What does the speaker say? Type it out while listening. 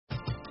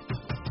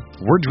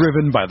We're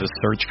driven by the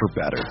search for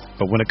better.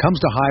 But when it comes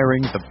to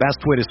hiring, the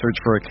best way to search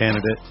for a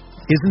candidate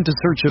isn't to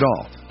search at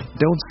all.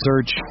 Don't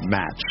search,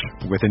 match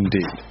with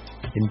Indeed.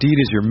 Indeed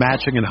is your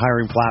matching and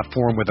hiring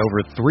platform with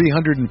over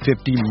 350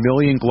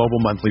 million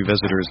global monthly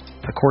visitors,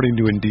 according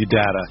to Indeed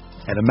data,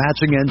 and a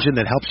matching engine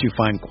that helps you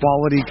find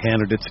quality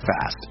candidates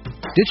fast.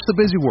 Ditch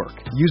the busy work.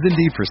 Use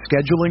Indeed for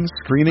scheduling,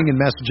 screening, and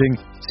messaging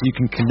so you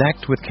can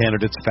connect with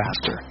candidates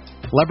faster.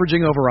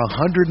 Leveraging over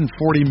 140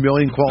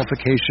 million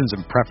qualifications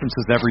and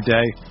preferences every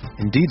day,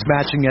 Indeed's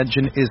matching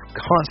engine is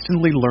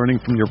constantly learning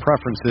from your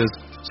preferences,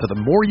 so the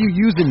more you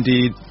use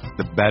Indeed,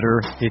 the better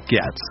it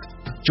gets.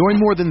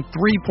 Join more than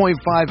 3.5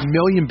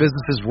 million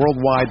businesses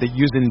worldwide that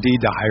use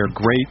Indeed to hire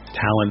great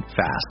talent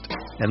fast.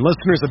 And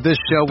listeners of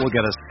this show will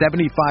get a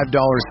 $75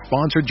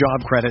 sponsored job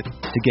credit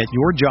to get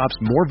your jobs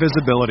more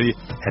visibility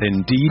at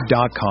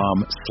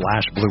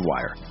Indeed.com/Blue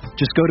Wire.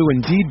 Just go to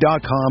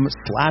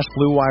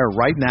Indeed.com/Blue Wire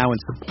right now and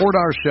support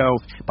our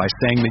show by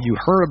saying that you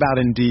heard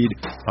about Indeed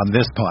on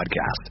this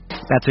podcast.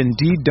 That's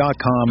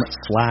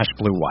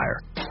Indeed.com/Blue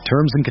Wire.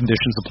 Terms and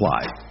conditions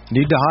apply.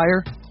 Need to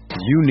hire?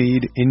 You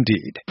need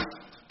Indeed.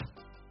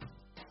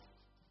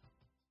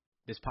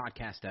 This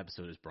podcast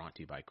episode is brought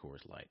to you by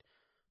Coors Light.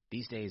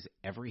 These days,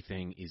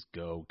 everything is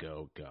go,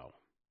 go, go.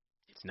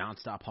 It's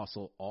nonstop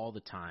hustle all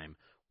the time.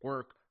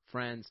 Work,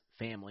 friends,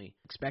 family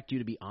expect you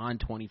to be on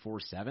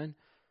 24/7.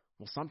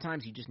 Well,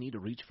 sometimes you just need to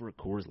reach for a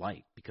Coors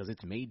Light because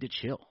it's made to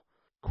chill.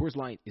 Coors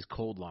Light is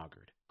cold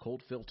lagered,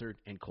 cold filtered,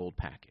 and cold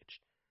packaged.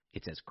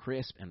 It's as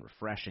crisp and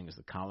refreshing as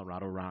the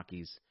Colorado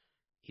Rockies.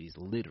 It is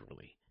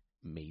literally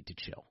made to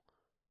chill.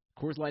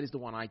 Coors Light is the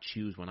one I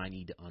choose when I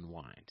need to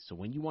unwind. So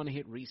when you want to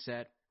hit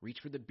reset, reach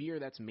for the beer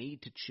that's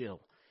made to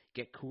chill.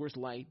 Get Coors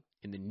Light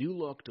in the new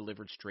look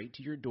delivered straight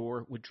to your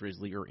door with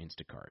Drizzly or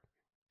Instacart.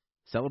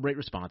 Celebrate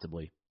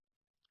responsibly.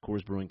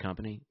 Coors Brewing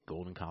Company,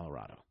 Golden,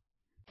 Colorado.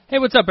 Hey,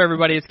 what's up,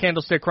 everybody? It's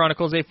Candlestick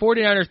Chronicles, a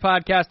 49ers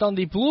podcast on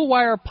the Blue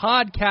Wire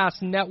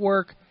Podcast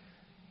Network.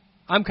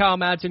 I'm Kyle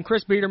Madsen.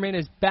 Chris Biederman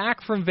is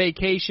back from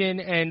vacation,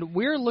 and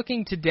we're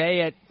looking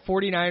today at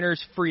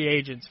 49ers free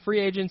agents. Free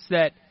agents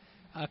that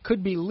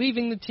could be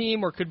leaving the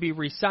team or could be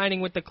re-signing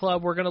with the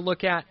club. We're going to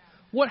look at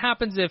what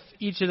happens if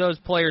each of those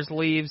players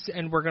leaves,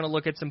 and we're going to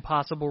look at some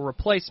possible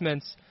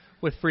replacements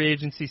with free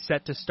agency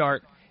set to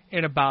start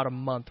in about a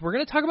month. We're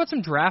going to talk about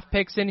some draft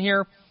picks in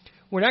here.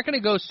 We're not going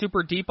to go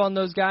super deep on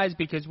those guys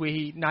because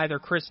neither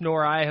Chris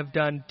nor I have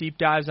done deep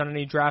dives on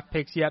any draft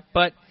picks yet,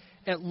 but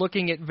at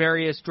looking at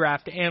various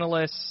draft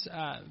analysts,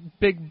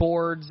 big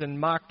boards and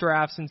mock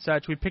drafts and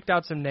such, we picked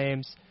out some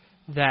names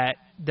that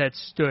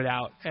stood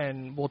out,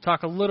 and we'll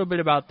talk a little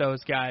bit about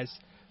those guys.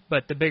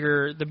 But the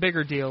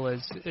bigger deal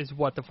is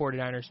what the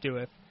 49ers do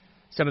if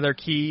some of their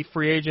key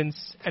free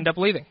agents end up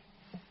leaving.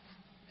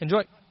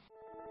 Enjoy.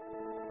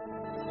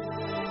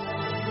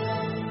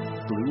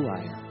 Blue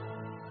Wire.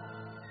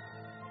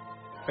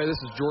 Hey,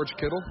 this is George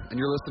Kittle, and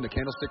you're listening to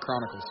Candlestick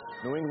Chronicles.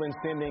 New England's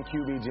stand-in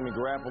QB Jimmy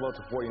Garoppolo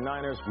to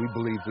 49ers. We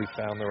believe we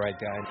found the right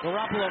guy.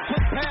 Garoppolo,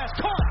 quick pass,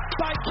 caught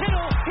by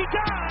Kittle. He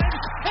dives,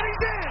 and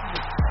he's in.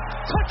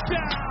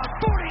 Touchdown,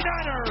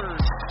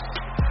 49ers.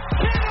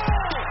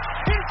 Kittle,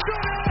 he's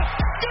gonna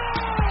go.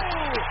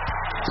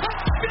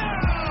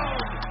 Touchdown.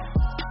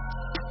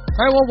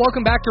 All right, well,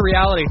 welcome back to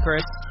reality,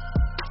 Chris.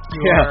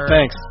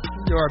 Thanks.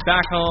 You are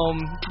back home.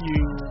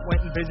 You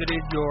went and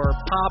visited your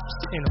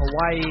pops in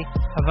Hawaii,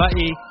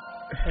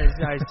 as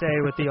I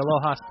say with the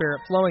aloha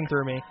spirit flowing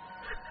through me.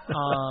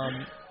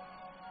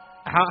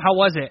 How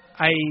was it?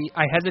 I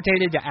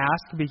hesitated to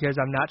ask because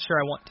I'm not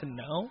sure I want to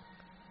know.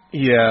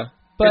 Yeah.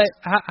 But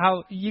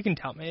how you can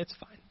tell me. It's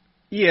fine.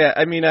 Yeah,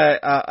 I mean,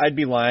 I'd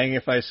be lying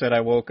if I said I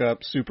woke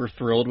up super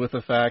thrilled with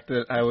the fact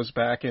that I was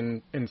back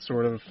in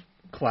sort of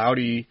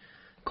cloudy,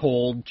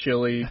 cold,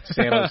 chilly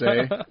San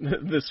Jose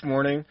this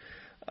morning.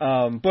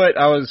 But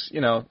I was,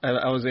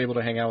 I was able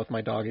to hang out with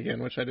my dog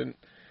again, which I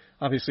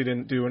obviously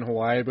didn't do in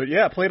Hawaii. But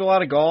yeah, played a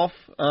lot of golf.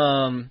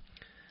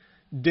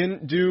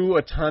 Didn't do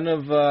a ton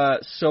of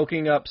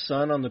soaking up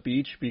sun on the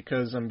beach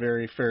because I'm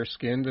very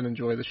fair-skinned and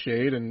enjoy the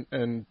shade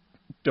and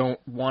don't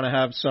want to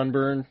have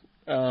sunburn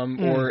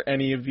or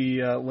any of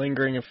the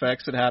lingering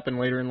effects that happen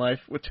later in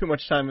life with too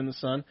much time in the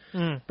sun.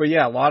 But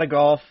yeah, a lot of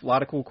golf, a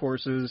lot of cool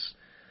courses,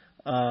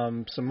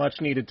 some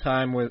much-needed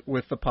time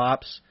with the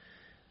Pops.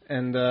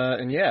 And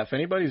yeah, if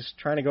anybody's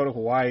trying to go to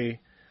Hawaii,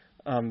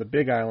 the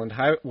Big Island,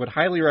 would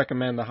highly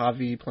recommend the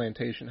Hawaii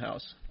Plantation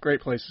House.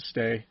 Great place to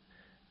stay.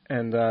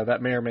 And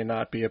that may or may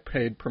not be a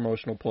paid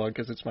promotional plug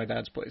because it's my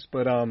dad's place.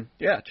 But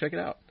yeah, check it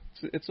out.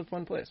 It's a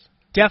fun place.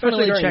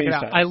 Definitely check it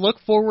out. Times. I look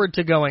forward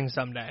to going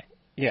someday.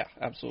 Yeah,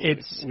 absolutely.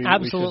 It's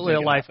absolutely a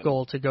life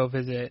goal to go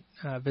visit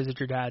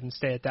your dad and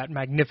stay at that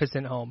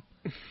magnificent home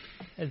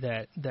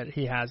that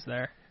he has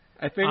there.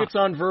 I think it's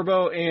on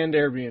Vrbo and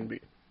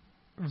Airbnb.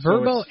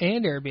 Vrbo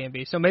and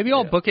Airbnb. So maybe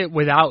I'll book it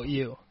without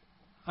you.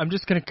 I'm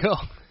just going to go.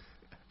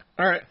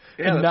 All right.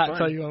 Yeah, and not fine.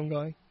 tell you I'm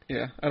going.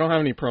 Yeah, I don't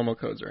have any promo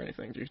codes or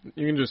anything.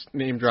 You can just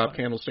name drop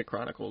Candlestick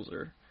Chronicles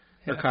or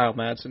Kyle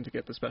Madsen to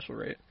get the special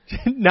rate.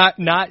 not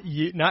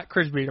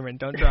Chris Biederman.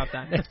 Don't drop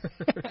that.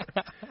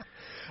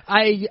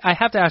 I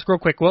have to ask real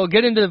quick. We'll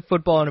get into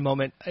football in a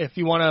moment. If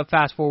you want to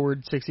fast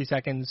forward 60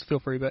 seconds, feel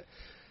free. But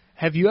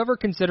have you ever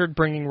considered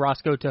bringing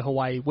Roscoe to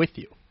Hawaii with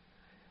you?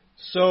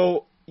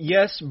 So,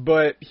 yes,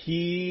 but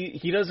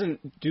he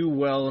doesn't do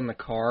well in the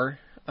car.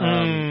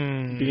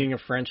 Being a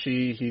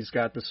Frenchie, he's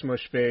got the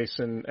smush face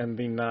and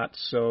the not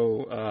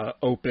so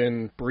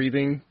open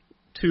breathing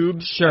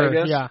tubes, Sure, I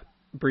guess. yeah.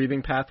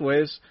 Breathing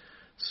pathways.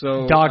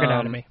 So Dog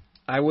anatomy.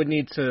 I would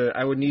need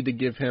to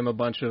give him a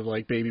bunch of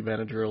like baby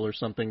Benadryl or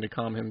something to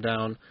calm him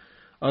down.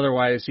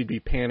 Otherwise, he'd be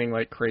panting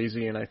like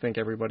crazy, and I think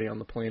everybody on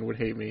the plane would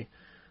hate me.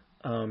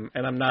 And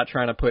I'm not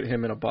trying to put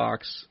him in a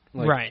box,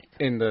 like Right.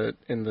 in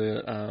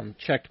the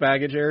checked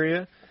baggage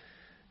area,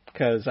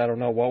 because I don't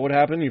know what would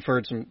happen. You've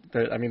heard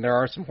there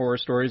are some horror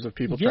stories of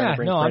people trying to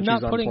bring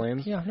Frenchies on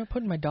planes. Yeah, I'm not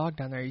putting my dog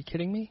down there. Are you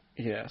kidding me?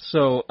 Yeah,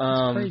 so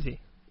That's crazy.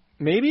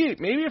 maybe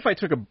if I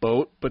took a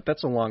boat, but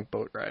that's a long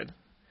boat ride.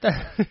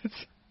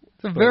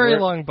 It's a very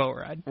long boat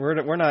ride.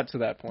 We're not to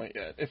that point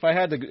yet. If I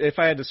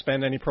had to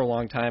spend any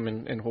prolonged time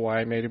in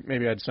Hawaii,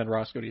 maybe I'd send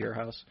Roscoe to your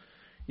house.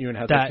 You and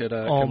Heather could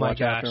watch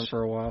after him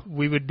for a while.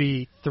 We would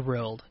be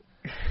thrilled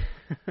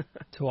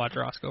to watch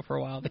Roscoe for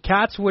a while. The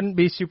Cats wouldn't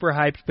be super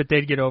hyped, but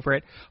they'd get over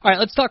it. All right,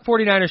 let's talk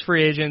 49ers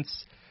free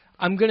agents.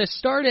 I'm going to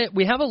start it.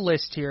 We have a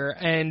list here,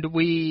 and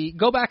we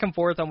go back and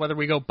forth on whether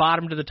we go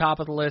bottom to the top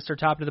of the list or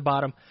top to the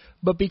bottom.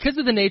 But because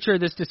of the nature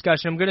of this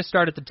discussion, I'm going to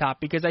start at the top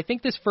because I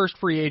think this first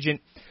free agent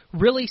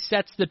really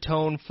sets the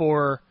tone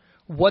for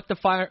what the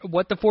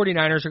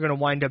 49ers are going to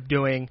wind up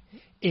doing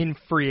in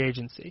free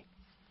agency.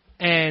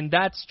 And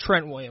that's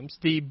Trent Williams,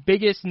 the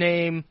biggest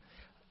name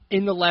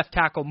in the left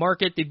tackle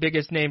market, the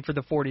biggest name for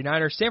the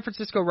 49ers. San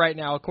Francisco right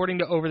now, according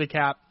to Over the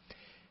Cap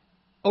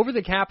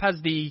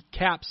has the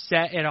cap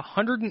set at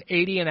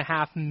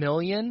 $180.5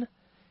 million.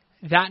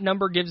 That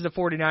number gives the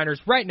 49ers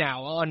right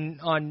now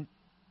on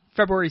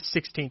February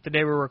 16th, the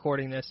day we're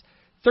recording this,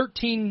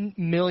 $13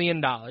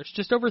 million,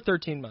 just over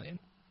 $13 million.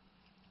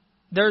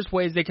 There's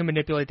ways they can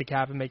manipulate the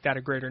cap and make that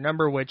a greater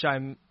number, which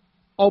I'm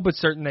all but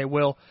certain they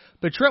will.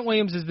 But Trent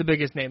Williams is the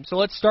biggest name, so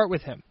let's start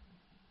with him.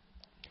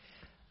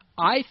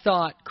 I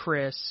thought,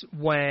 Chris,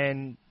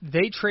 when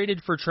they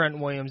traded for Trent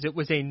Williams, it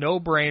was a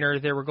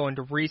no-brainer. They were going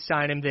to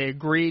re-sign him. They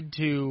agreed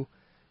to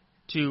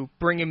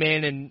bring him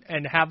in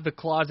and have the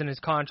clause in his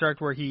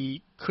contract where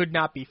he could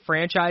not be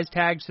franchise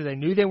tagged, so they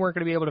knew they weren't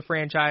going to be able to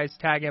franchise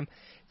tag him.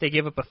 They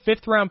gave up a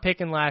 5th-round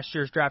pick in last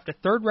year's draft, a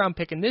 3rd-round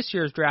pick in this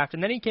year's draft,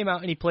 and then he came out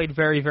and he played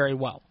very, very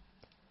well.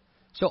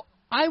 So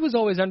I was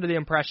always under the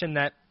impression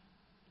that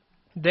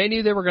they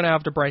knew they were going to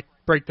have to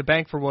break the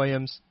bank for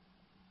Williams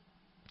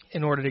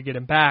in order to get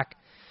him back.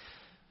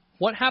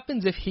 What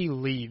happens if he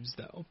leaves,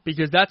 though?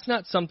 Because that's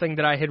not something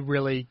that I had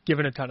really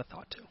given a ton of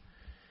thought to.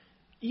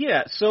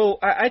 Yeah, so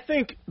I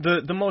think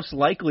the most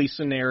likely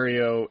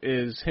scenario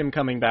is him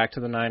coming back to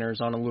the Niners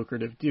on a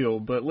lucrative deal.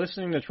 But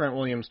listening to Trent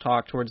Williams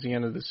talk towards the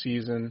end of the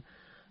season,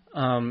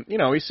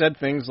 he said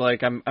things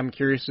like, I'm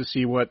curious to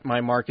see what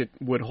my market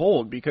would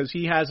hold, because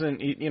he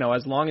hasn't,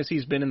 as long as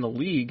he's been in the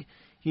league,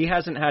 he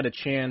hasn't had a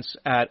chance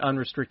at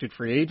unrestricted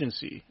free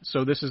agency.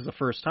 So this is the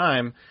first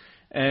time.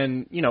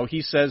 And,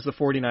 he says the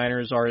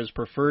 49ers are his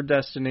preferred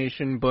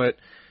destination, but,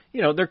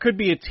 there could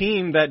be a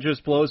team that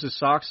just blows his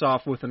socks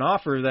off with an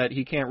offer that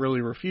he can't really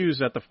refuse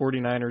that the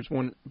 49ers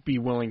wouldn't be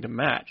willing to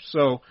match.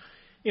 So,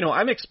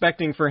 I'm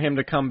expecting for him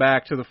to come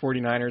back to the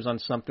 49ers on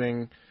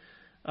something,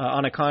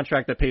 on a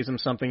contract that pays him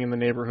something in the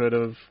neighborhood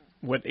of,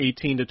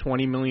 $18 to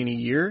 $20 million a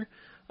year,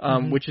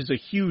 which is a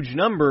huge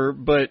number,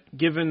 but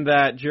given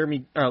that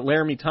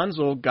Laramie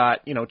Tunsil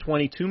got,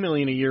 $22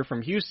 million a year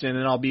from Houston,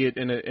 and albeit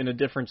in a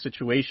different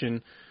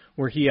situation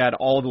where he had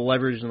all the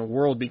leverage in the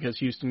world because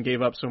Houston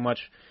gave up so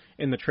much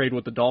in the trade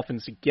with the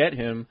Dolphins to get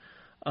him,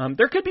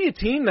 there could be a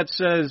team that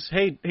says,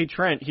 hey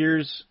Trent,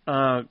 here's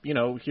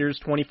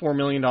 $24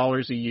 million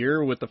a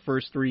year with the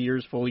first 3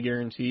 years fully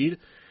guaranteed.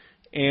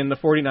 And the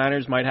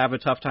 49ers might have a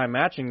tough time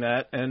matching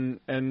that, and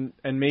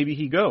maybe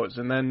he goes,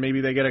 and then maybe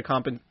they get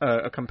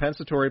a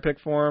compensatory pick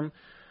for him.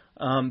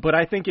 But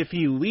I think if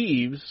he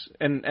leaves,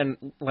 and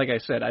like I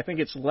said, I think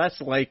it's less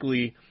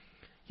likely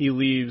he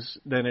leaves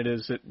than it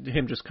is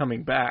him just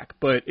coming back.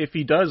 But if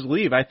he does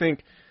leave, I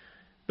think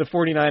the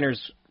 49ers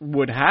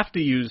would have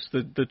to use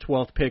the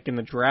 12th pick in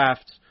the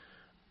draft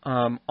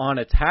on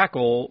a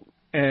tackle.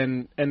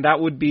 And that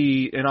would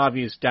be an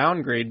obvious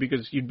downgrade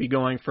because you'd be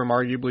going from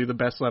arguably the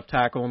best left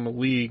tackle in the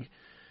league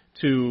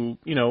to,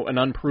 an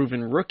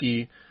unproven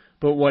rookie.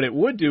 But what it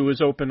would do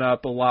is open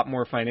up a lot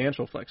more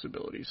financial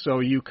flexibility. So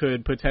you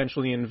could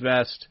potentially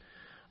invest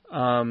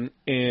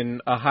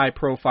in a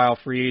high-profile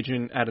free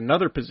agent at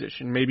another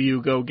position. Maybe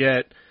you go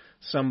get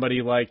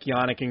somebody like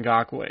Yannick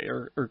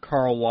Ngakoue or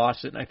Carl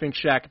Lawson. I think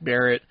Shaq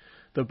Barrett,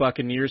 the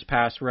Buccaneers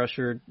pass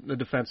rusher, the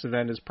defensive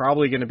end, is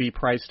probably going to be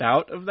priced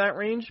out of that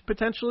range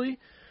potentially.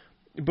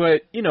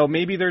 But,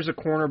 maybe there's a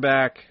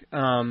cornerback,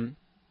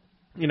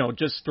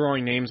 just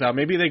throwing names out.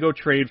 Maybe they go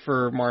trade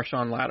for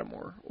Marshawn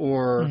Lattimore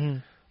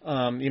or, there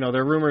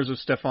are rumors of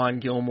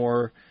Stephon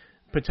Gilmore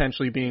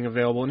potentially being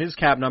available, and his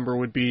cap number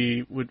would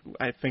be in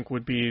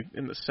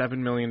the $7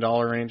 million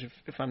range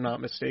if I'm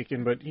not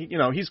mistaken. But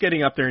he's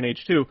getting up there in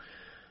age too.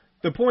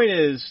 The point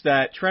is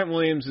that Trent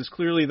Williams is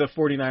clearly the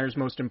 49ers'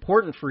 most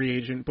important free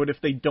agent, but if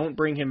they don't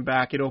bring him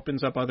back, it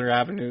opens up other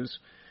avenues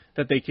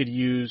that they could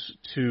use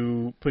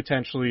to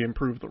potentially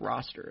improve the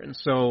roster. And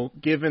so,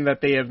 given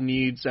that they have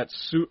needs at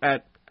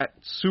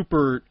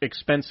super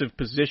expensive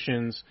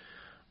positions,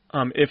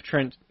 if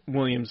Trent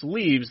Williams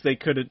leaves, they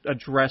could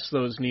address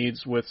those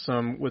needs with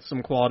some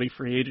quality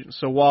free agents.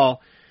 So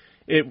while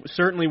it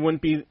certainly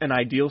wouldn't be an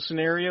ideal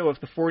scenario,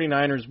 if the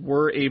 49ers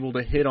were able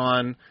to hit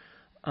on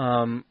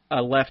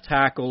a left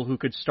tackle who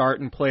could start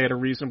and play at a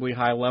reasonably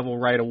high level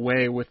right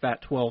away with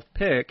that 12th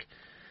pick,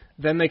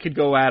 then they could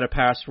go add a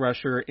pass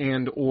rusher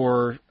and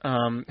or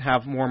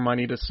have more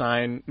money to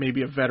sign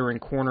maybe a veteran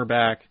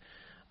cornerback.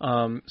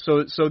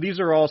 So these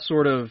are all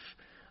sort of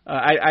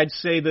I'd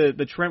say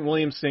the Trent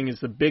Williams thing is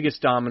the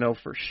biggest domino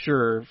for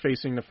sure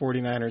facing the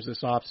 49ers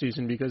this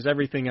offseason, because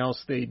everything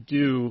else they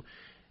do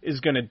is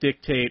going to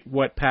dictate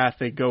what path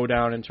they go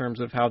down in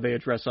terms of how they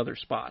address other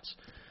spots.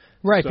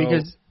 Right,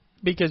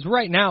 because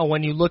right now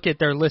when you look at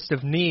their list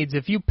of needs,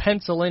 if you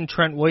pencil in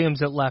Trent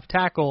Williams at left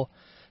tackle,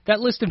 that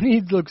list of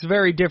needs looks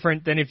very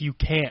different than if you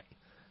can't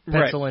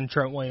pencil in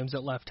Trent Williams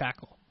at left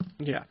tackle.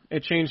 Yeah,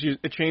 it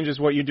changes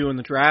what you do in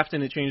the draft,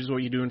 and it changes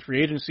what you do in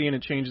free agency, and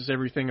it changes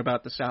everything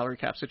about the salary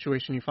cap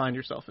situation you find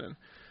yourself in.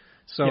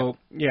 So,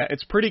 yeah,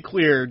 it's pretty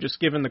clear, just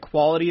given the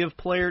quality of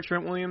player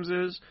Trent Williams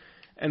is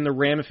and the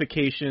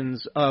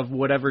ramifications of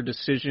whatever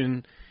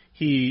decision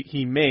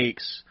he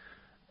makes,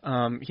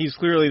 he's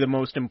clearly the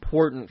most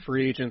important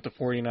free agent the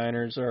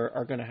 49ers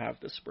are going to have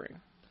this spring.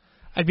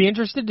 I'd be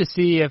interested to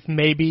see if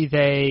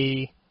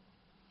maybe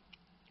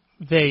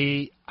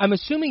I'm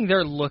assuming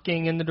they're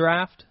looking in the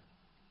draft,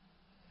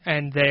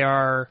 and they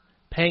are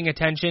paying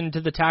attention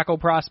to the tackle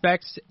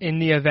prospects in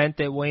the event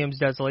that Williams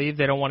does leave.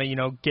 They don't want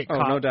to, get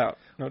caught no doubt.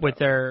 with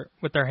their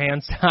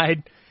hands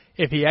tied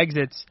if he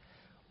exits.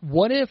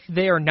 What if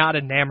they are not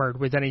enamored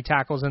with any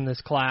tackles in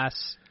this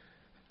class,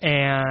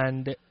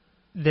 and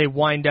they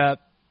wind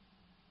up?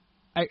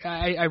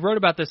 I wrote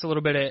about this a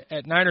little bit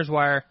at Niners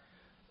Wire.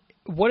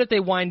 What if they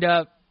wind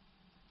up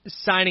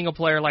signing a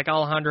player like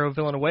Alejandro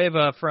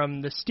Villanueva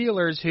from the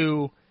Steelers,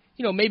 who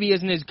maybe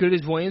isn't as good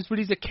as Williams, but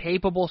he's a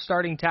capable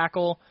starting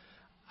tackle?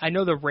 I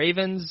know the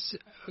Ravens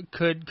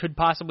could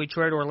possibly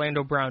trade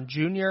Orlando Brown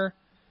Jr.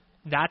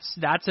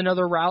 That's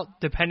another route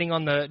depending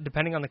on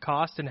the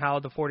cost and how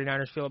the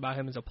 49ers feel about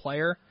him as a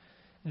player.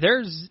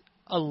 There's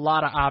a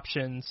lot of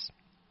options.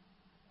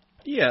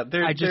 Yeah,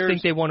 I just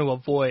think they want to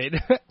avoid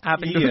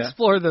having to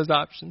explore those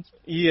options.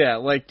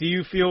 Yeah, do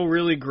you feel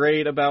really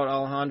great about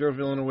Alejandro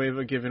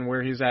Villanueva given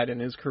where he's at in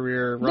his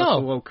career? No.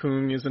 Russell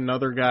Okung is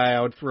another guy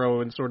I would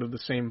throw in sort of the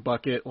same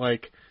bucket.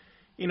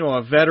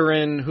 A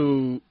veteran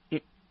who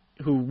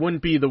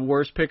wouldn't be the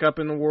worst pickup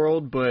in the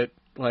world, but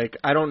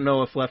I don't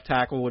know if left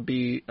tackle would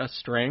be a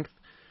strength.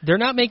 They're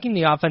not making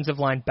the offensive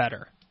line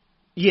better.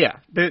 Yeah.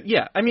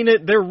 I mean,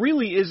 there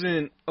really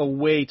isn't a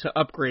way to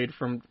upgrade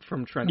from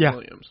Trent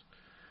Williams.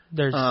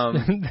 There's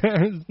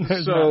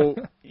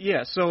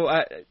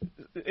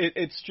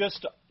it's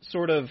just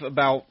sort of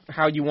about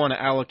how you want to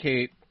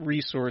allocate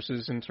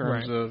resources in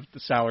terms of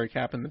the salary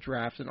cap and the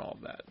draft and all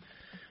of that.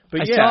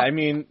 But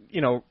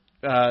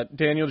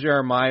Daniel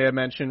Jeremiah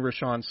mentioned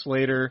Rashawn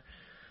Slater,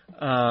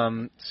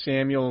 there's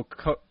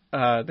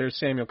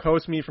Samuel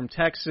Cosme from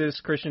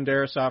Texas, Christian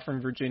Darrisaw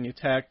from Virginia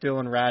Tech,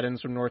 Dylan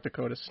Radins from North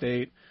Dakota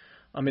State.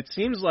 It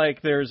seems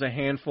like there's a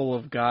handful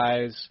of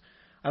guys.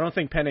 I don't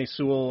think Penei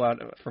Sewell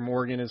from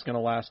Oregon is going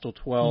to last till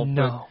 12.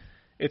 No. But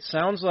it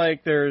sounds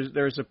like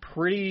there's a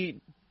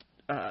pretty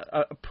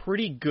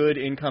good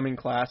incoming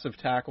class of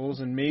tackles,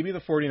 and maybe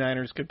the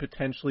 49ers could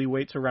potentially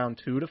wait to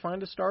round 2 to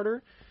find a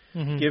starter,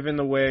 given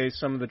the way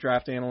some of the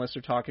draft analysts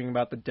are talking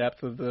about the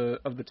depth of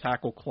the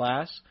tackle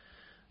class.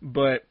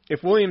 But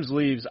if Williams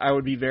leaves, I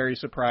would be very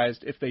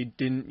surprised if they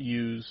didn't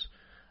use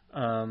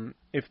that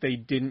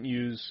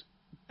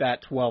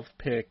 12th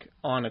pick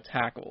on a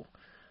tackle.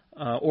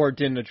 Or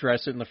didn't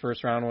address it in the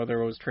first round,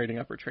 whether it was trading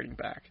up or trading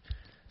back.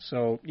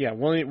 So yeah,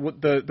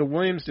 the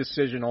Williams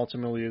decision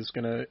ultimately is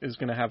gonna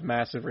have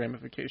massive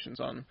ramifications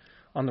on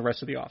the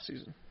rest of the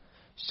offseason.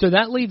 So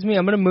that leads me.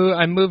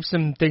 I moved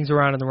some things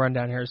around in the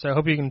rundown here, so I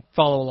hope you can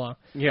follow along.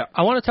 Yeah,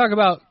 I want to talk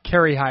about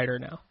Kerry Hyder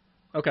now.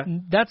 Okay,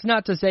 that's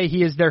not to say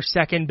he is their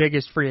second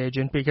biggest free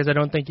agent, because I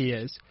don't think he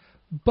is.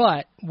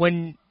 But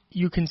when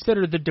you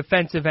consider the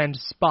defensive end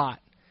spot,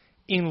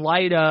 in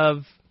light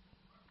of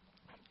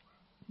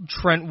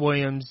Trent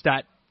Williams,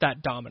 that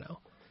domino.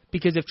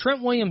 Because if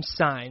Trent Williams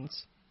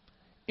signs,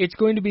 it's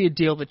going to be a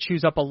deal that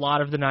chews up a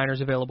lot of the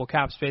Niners' available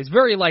cap space,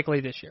 very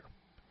likely this year.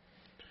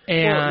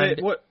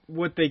 And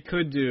what they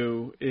could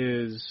do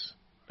is,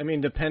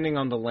 depending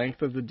on the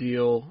length of the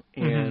deal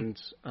and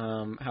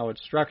how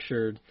it's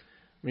structured,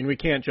 we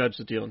can't judge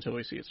the deal until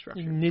we see it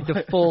structured. You need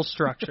the full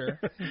structure.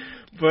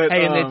 But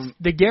and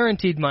the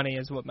guaranteed money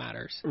is what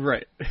matters.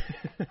 Right.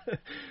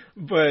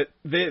 But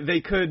they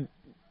could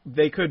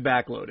they could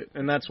backload it,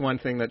 and that's one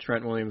thing that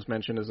Trent Williams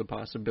mentioned as a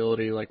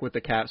possibility, like with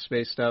the cap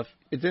space stuff.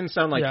 It didn't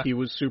sound like he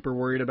was super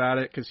worried about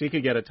it because he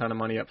could get a ton of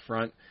money up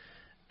front,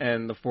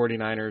 and the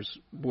 49ers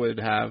would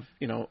have,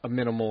 a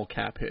minimal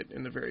cap hit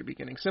in the very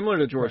beginning, similar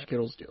to George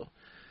Kittle's deal.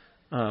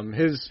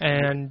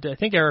 And I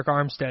think Eric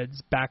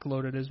Armstead's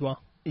backloaded as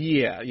well.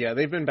 Yeah,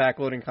 they've been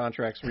backloading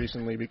contracts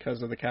recently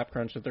because of the cap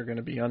crunch that they're going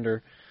to be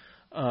under.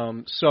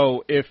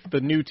 So if the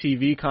new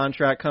TV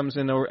contract comes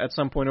in at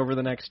some point over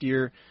the next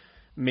year,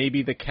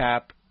 maybe the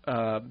cap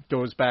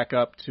goes back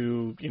up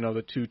to, the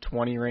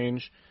 220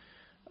 range.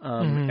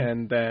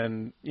 And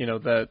then,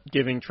 that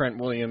giving Trent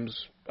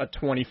Williams a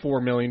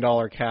 $24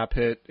 million cap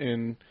hit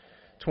in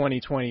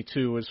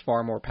 2022 is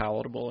far more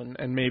palatable.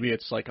 And maybe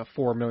it's like a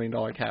 $4 million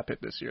cap hit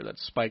this year that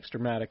spikes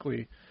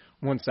dramatically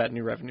once that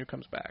new revenue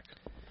comes back.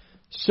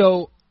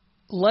 So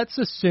let's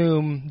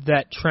assume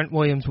that Trent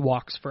Williams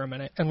walks for a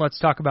minute, and let's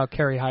talk about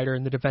Kerry Hyder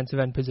in the defensive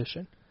end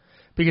position.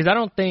 Because I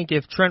don't think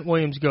if Trent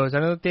Williams goes, I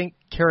don't think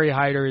Kerry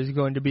Hyder is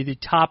going to be the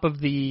top of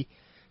the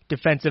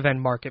defensive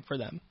end market for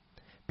them.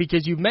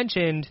 Because you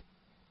mentioned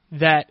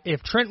that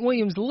if Trent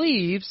Williams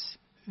leaves,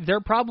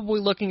 they're probably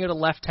looking at a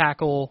left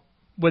tackle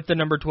with the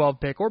number 12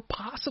 pick, or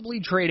possibly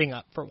trading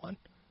up for one.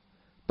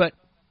 But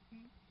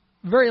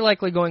very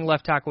likely going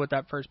left tackle with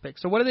that first pick.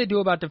 So what do they do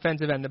about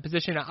defensive end? The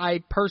position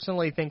I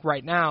personally think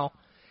right now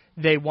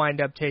they wind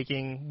up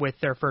taking with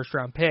their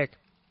first-round pick.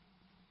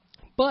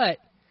 But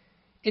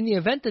in the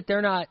event that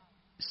they're not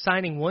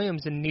signing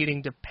Williams and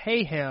needing to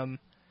pay him,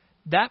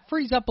 that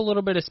frees up a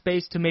little bit of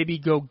space to maybe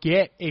go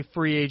get a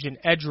free agent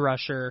edge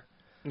rusher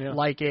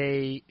like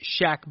a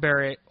Shaq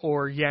Barrett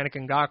or Yannick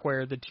Ngakoue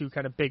are the two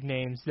kind of big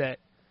names that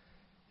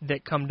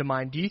come to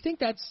mind. Do you think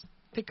that's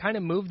the kind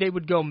of move they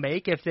would go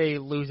make if they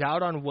lose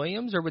out on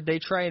Williams, or would they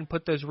try and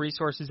put those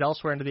resources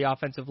elsewhere into the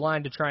offensive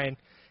line to try and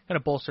kind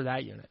of bolster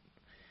that unit?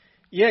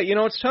 Yeah,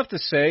 it's tough to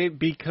say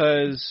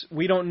because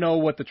we don't know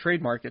what the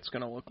trade market's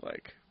going to look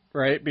like,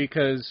 right?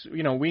 Because,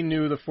 we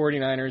knew the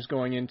 49ers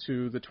going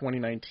into the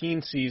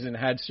 2019 season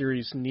had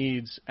serious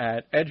needs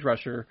at edge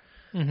rusher,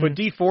 but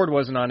Dee Ford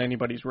wasn't on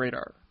anybody's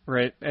radar,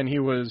 right? And he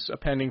was a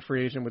pending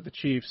free agent with the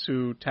Chiefs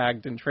who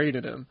tagged and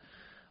traded him.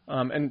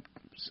 And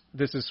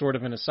this is sort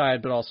of an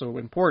aside, but also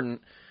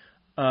important.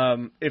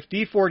 If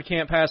Dee Ford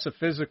can't pass a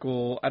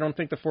physical, I don't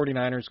think the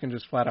 49ers can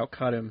just flat out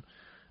cut him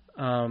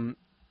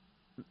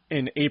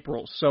in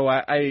April. So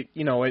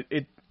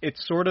it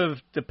sort of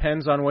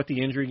depends on what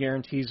the injury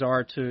guarantees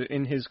are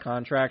in his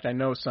contract. I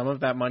know some of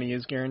that money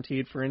is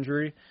guaranteed for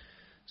injury.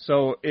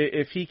 So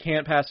if he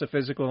can't pass a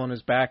physical and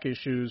his back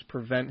issues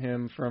prevent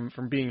him from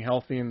being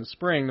healthy in the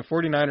spring, the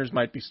 49ers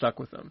might be stuck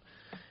with him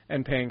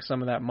and paying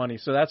some of that money.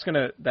 So that's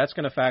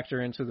gonna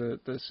factor into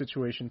the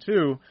situation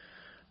too.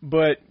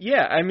 But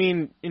yeah, I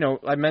mean,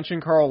 I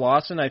mentioned Carl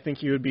Lawson. I think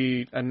he would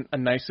be a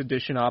nice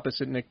addition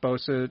opposite Nick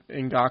Bosa.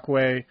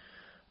 Ngakoue,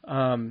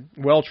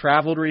 well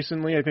traveled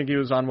recently. I think he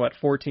was on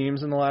 4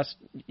 teams in the last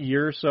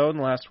year or so, in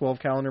the last 12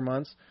 calendar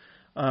months.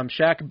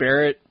 Shaq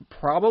Barrett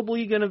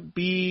probably going to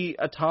be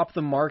atop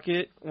the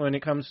market when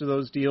it comes to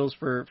those deals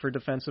for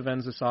defensive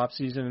ends this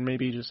offseason, and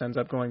maybe he just ends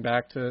up going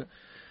back to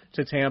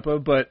Tampa.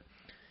 But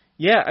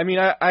yeah, I mean,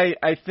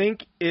 I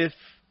think if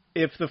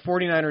the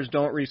 49ers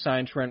don't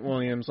re-sign Trent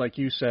Williams, like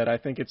you said, I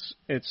think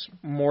it's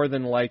more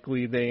than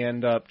likely they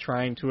end up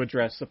trying to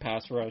address the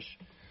pass rush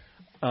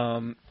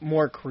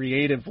more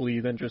creatively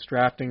than just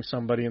drafting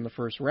somebody in the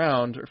first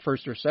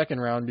or second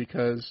round,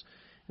 because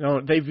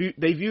they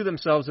view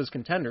themselves as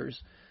contenders,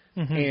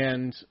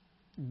 and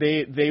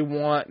they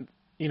want,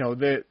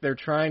 they're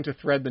trying to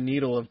thread the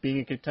needle of being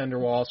a contender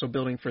while also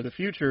building for the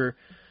future.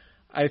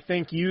 I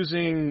think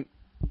using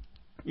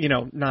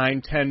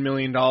 $9-10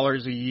 million a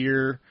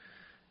year,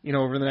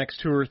 over the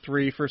next 2 or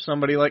 3 for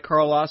somebody like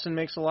Carl Lawson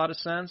makes a lot of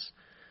sense.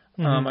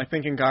 I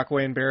think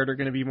Ngakoue and Barrett are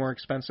going to be more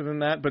expensive than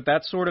that, but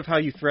that's sort of how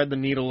you thread the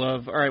needle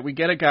of, all right, we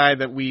get a guy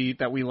that we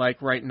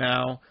like right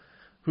now,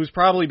 who's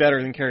probably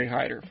better than Kerry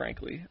Hyder,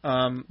 frankly.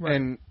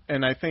 Right.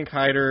 And I think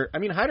Hyder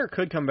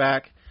could come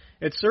back.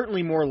 It's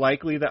certainly more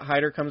likely that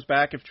Hyder comes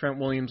back if Trent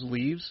Williams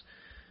leaves.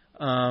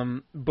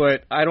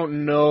 But I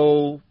don't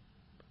know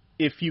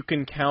if you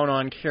can count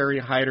on Kerry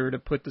Hyder to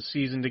put the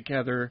season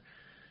together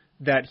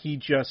that he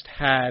just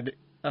had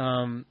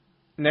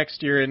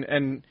next year.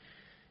 And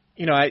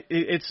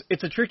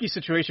it's a tricky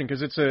situation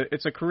because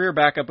it's a career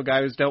backup, a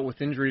guy who's dealt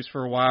with injuries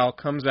for a while,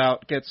 comes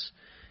out, gets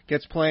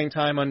playing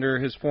time under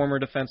his former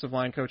defensive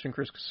line coach in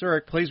Chris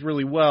Kasurik, plays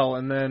really well,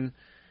 and then,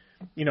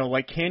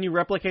 can you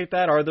replicate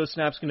that? Are those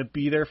snaps going to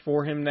be there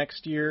for him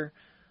next year?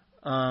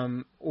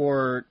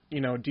 Or,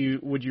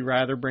 would you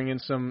rather bring in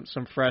some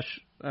fresh,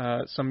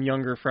 some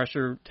younger,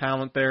 fresher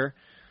talent there?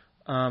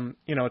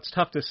 It's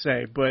tough to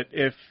say, but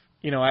if,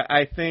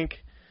 I think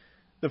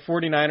the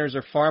 49ers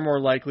are far more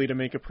likely to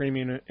make a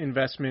premium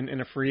investment in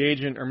a free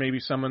agent or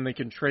maybe someone they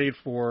can trade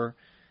for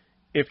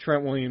if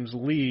Trent Williams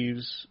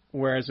leaves,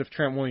 whereas if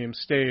Trent Williams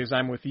stays,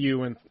 I'm with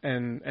you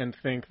and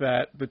think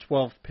that the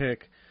 12th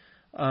pick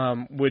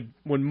would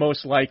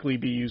most likely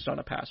be used on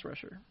a pass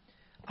rusher.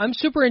 I'm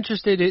super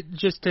interested,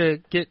 just to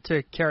get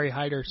to Kerry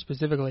Hyder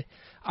specifically,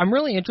 I'm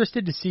really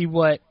interested to see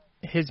what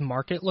his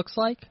market looks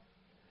like,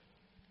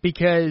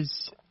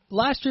 because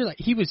last year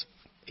he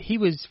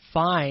was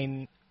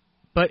fine,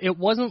 but it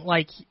wasn't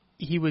like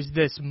he was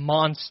this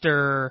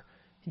monster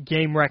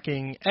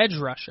game-wrecking edge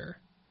rusher.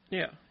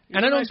 Yeah.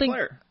 And I don't think,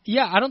 player.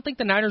 I don't think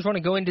the Niners want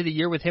to go into the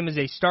year with him as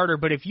a starter,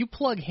 but if you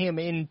plug him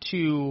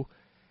into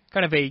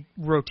kind of a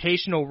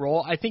rotational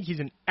role, I think he's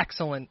an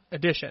excellent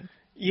addition.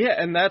 Yeah,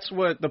 and that's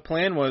what the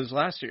plan was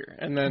last year.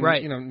 And then,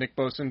 right. Nick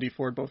Bosa and Dee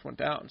Ford both went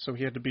down, so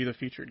he had to be the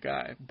featured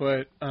guy.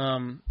 But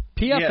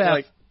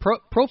PFF,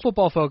 Pro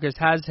Football Focus,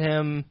 has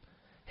him,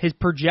 his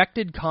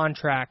projected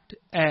contract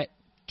at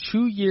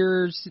 2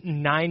 years,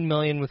 $9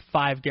 million with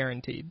 $5 million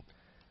guaranteed.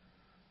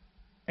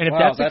 And if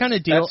that's the kind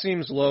of deal, that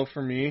seems low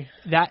for me.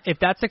 If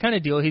that's the kind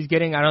of deal he's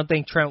getting, I don't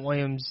think Trent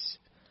Williams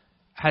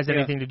has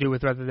anything to do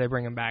with whether they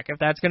bring him back. If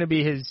that's going to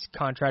be his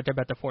contract, I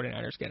bet the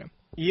 49ers get him.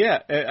 Yeah,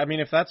 I mean,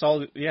 if that's all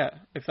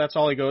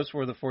he goes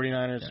for, the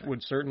 49ers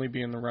would certainly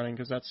be in the running,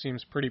 because that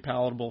seems pretty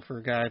palatable for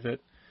a guy that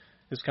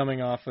is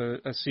coming off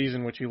a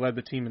season which he led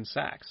the team in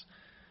sacks.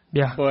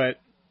 Yeah. But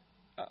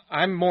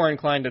I'm more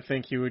inclined to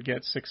think he would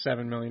get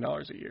 $6-7 million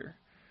a year.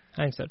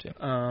 I think so too.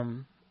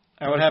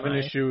 I would have an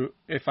issue,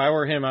 if I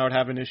were him, I would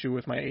have an issue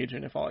with my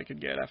agent if all I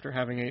could get after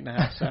having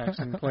 8.5 sacks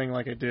and playing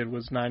like I did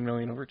was $9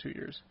 million over 2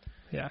 years.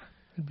 Yeah,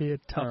 it'd be a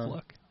tough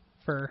look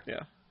for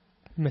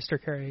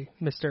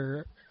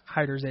Mr.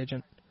 Hyder's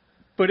agent.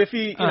 But if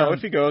he, if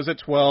he goes at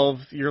 12,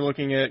 you're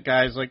looking at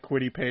guys like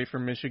Kwity Paye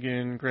from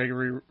Michigan,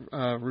 Gregory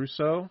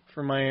Rousseau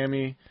from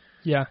Miami,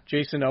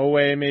 Jason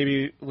Owe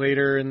maybe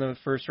later in the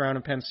first round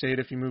of Penn State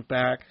if you move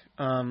back.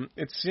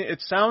 It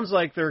sounds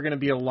like there are going to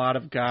be a lot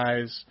of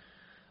guys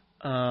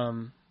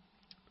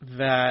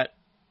that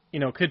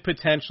could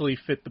potentially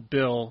fit the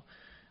bill,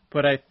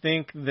 but I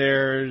think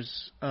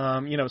there's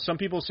some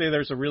people say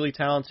there's a really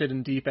talented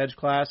and deep edge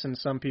class, and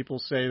some people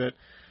say that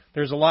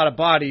there's a lot of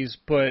bodies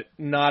but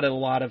not a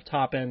lot of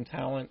top end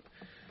talent.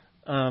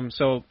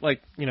 So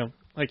like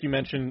you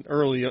mentioned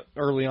early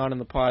on in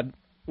the pod,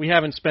 we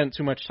haven't spent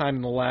too much time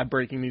in the lab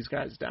breaking these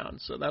guys down,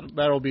 so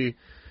that'll be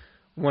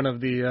one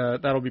of the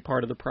that'll be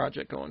part of the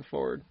project going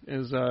forward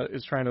is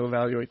trying to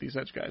evaluate these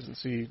edge guys and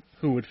see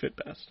who would fit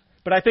best.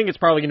 But I think it's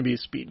probably going to be a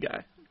speed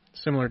guy,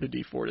 similar to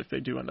Dee Ford if they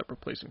do end up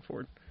replacing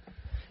Ford.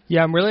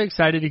 Yeah, I'm really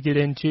excited to get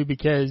into,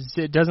 because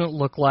it doesn't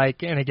look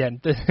like, and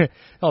again,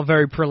 a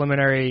very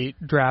preliminary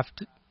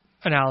draft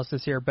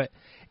analysis here, but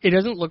it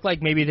doesn't look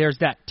like maybe there's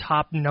that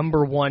top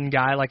number one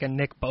guy like a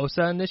Nick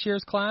Bosa in this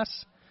year's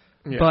class.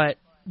 Yeah. But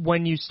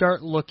when you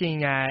start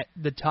looking at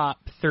the top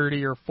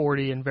 30 or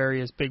 40 in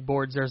various big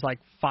boards, there's like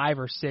 5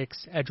 or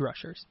 6 edge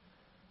rushers.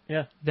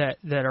 Yeah. That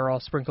are all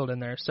sprinkled in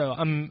there. So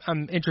I'm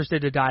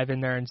interested to dive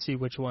in there and see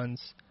which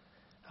ones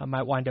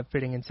might wind up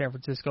fitting in San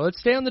Francisco. Let's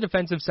stay on the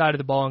defensive side of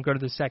the ball and go to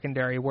the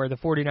secondary, where the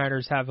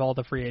 49ers have all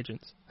the free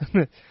agents.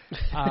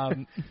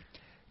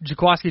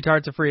 Jaquiski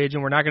Tartt's a free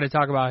agent. We're not going to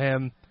talk about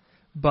him,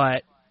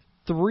 but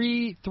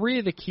three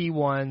of the key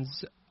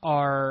ones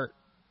are,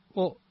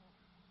 we'll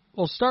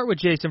start with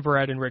Jason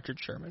Verrett and Richard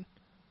Sherman.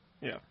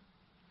 Yeah.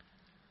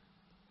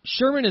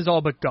 Sherman is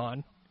all but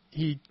gone.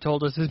 He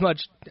told us as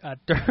much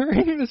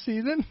during the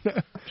season.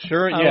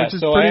 Sure, yeah. Which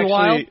is pretty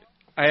wild.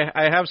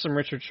 I have some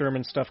Richard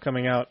Sherman stuff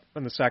coming out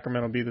in the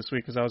Sacramento Bee this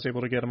week because I was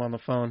able to get him on the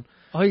phone.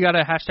 Oh, you got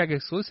a hashtag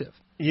exclusive.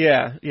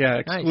 Yeah,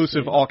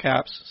 exclusive, nice, all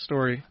caps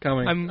story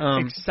coming.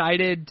 I'm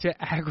excited to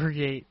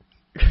aggregate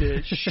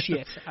the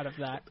shit out of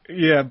that.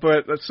 Yeah,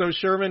 but so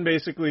Sherman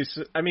basically,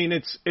 I mean,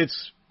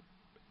 it's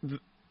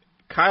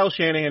Kyle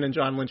Shanahan and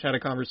John Lynch had a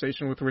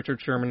conversation with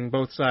Richard Sherman.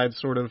 Both sides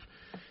sort of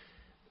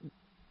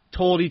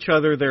told each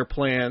other their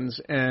plans,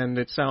 and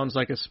it sounds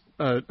like a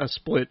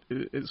split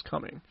is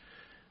coming.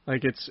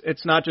 Like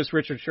it's not just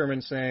Richard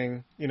Sherman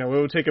saying, it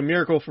would take a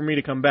miracle for me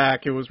to come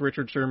back. It was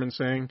Richard Sherman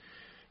saying,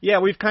 yeah,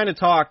 we've kind of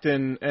talked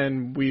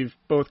and we've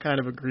both kind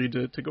of agreed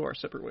to go our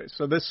separate ways.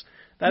 So that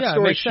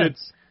story should,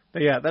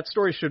 that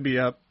story should be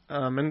up,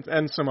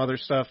 and some other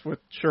stuff with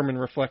Sherman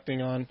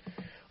reflecting on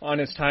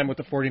his time with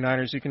the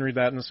 49ers. You can read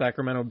that in the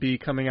Sacramento Bee,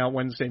 coming out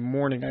Wednesday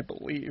morning, I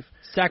believe.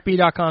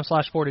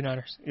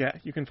 SacBee.com/49ers. Yeah,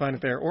 you can find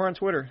it there or on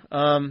Twitter.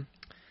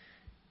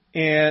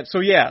 And so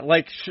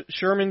like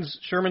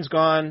Sherman's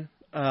gone.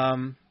 I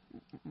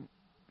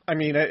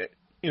mean,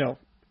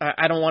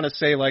 I don't want to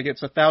say like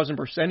it's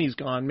 1,000% he's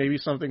gone. Maybe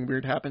something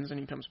weird happens and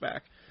he comes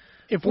back.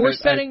 If we're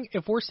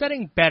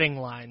setting betting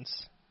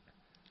lines,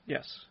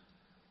 yes,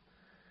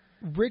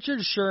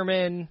 Richard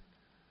Sherman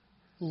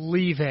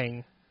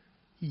leaving,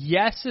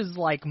 yes is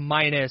like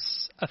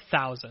minus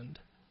 1,000.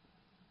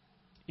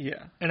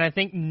 Yeah, and I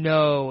think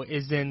no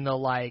is in the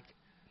like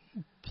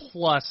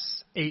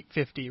plus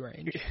 850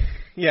 range.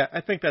 Yeah, I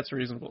think that's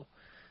reasonable.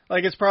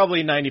 Like, it's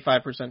probably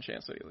 95%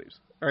 chance that he leaves.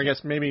 Or I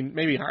guess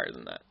maybe higher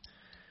than that.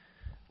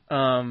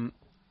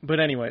 But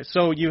anyway,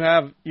 so you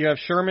have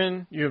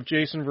Sherman, you have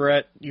Jason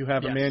Verrett, you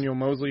have Emmanuel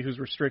Mosley, who's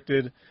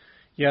restricted,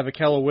 you have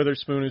Ahkello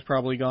Witherspoon, who's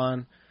probably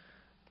gone.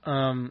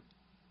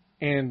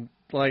 And,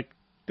 like,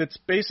 that's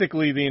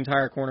basically the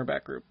entire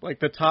cornerback group, like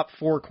the top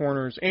 4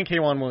 corners, and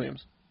K'Waun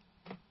Williams.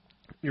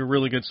 You're a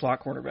really good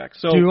slot cornerback.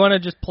 So, do you want to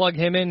just plug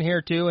him in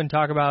here too and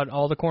talk about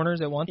all the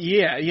corners at once?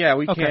 Yeah,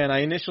 we Okay. can. I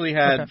initially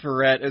had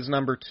Verrett as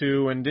number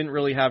 2 and didn't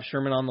really have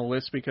Sherman on the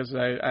list because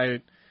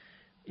I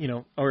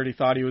already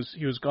thought he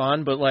was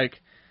gone. But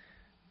like,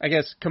 I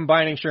guess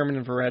combining Sherman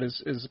and Verrett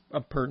is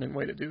a pertinent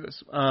way to do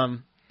this.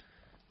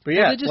 But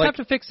yeah, they just have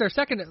to fix their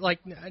second, like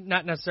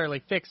not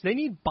necessarily fix. They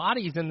need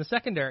bodies in the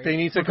secondary. They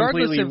need to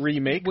regardless completely of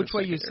remake which the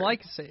way you secondary.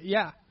 slice it.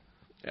 Yeah.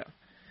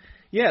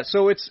 Yeah,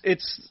 so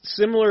it's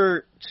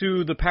similar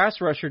to the pass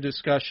rusher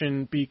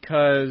discussion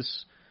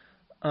because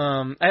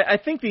I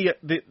think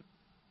the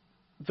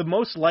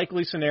most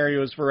likely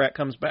scenario is Verrett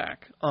comes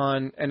back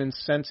on an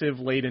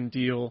incentive-laden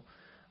deal,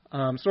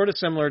 sort of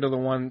similar to the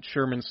one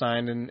Sherman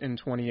signed in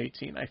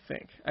 2018, I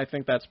think. I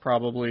think that's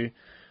probably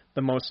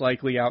the most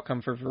likely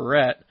outcome for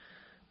Verrett.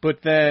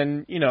 But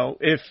then,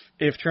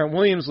 if Trent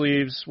Williams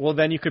leaves, well,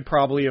 then you could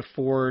probably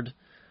afford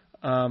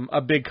a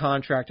big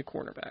contract at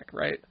cornerback,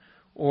 right?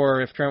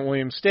 Or if Trent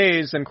Williams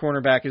stays, then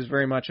cornerback is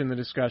very much in the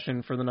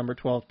discussion for the number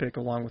 12 pick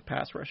along with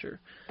pass rusher.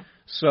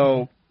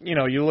 So,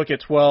 you look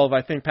at 12,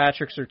 I think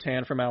Patrick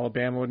Surtain from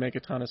Alabama would make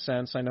a ton of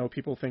sense. I know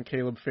people think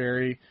Caleb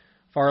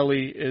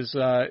Farley is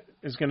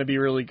going to be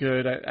really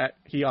good.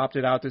 He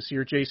opted out this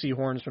year. J.C.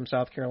 Horns from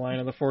South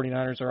Carolina. The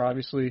 49ers are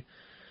obviously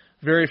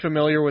very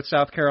familiar with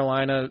South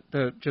Carolina,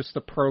 just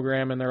the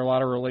program, and there are a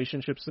lot of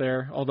relationships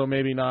there, although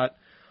maybe not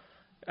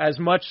as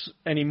much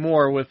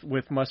anymore with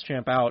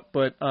Muschamp out.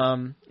 But,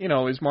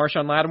 is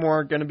Marshawn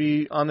Lattimore going to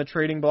be on the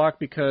trading block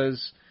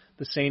because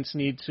the Saints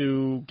need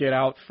to get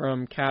out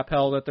from cap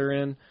hell that they're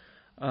in?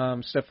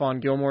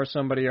 Stephon Gilmore,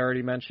 somebody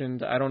already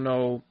mentioned. I don't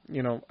know,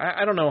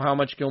 I don't know how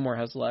much Gilmore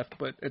has left,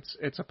 but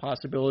it's a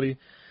possibility.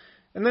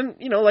 And then,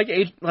 like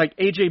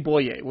A.J.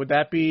 Boye, would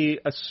that be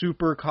a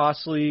super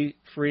costly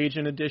free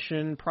agent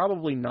addition?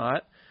 Probably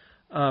not.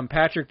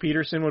 Patrick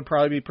Peterson would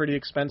probably be pretty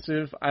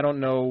expensive. I don't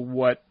know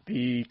what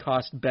the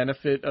cost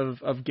benefit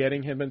of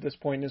getting him at this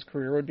point in his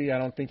career would be. I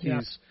don't think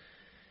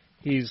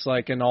he's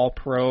like an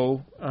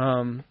all-pro,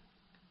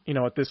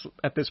 at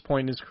this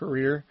point in his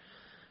career.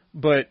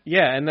 But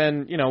yeah, and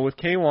then, with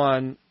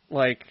K'Waun,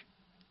 like,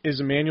 is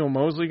Emmanuel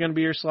Mosley going to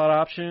be your slot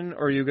option,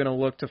 or are you going to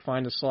look to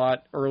find a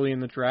slot early in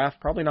the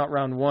draft? Probably not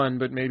round 1,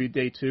 but maybe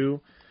day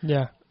 2.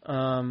 Yeah.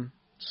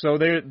 So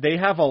they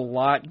have a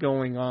lot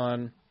going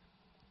on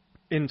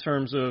in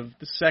terms of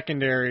the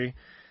secondary,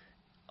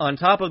 on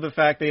top of the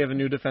fact they have a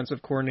new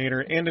defensive coordinator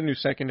and a new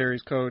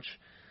secondaries coach.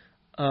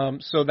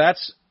 So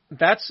that's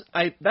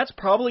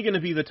probably going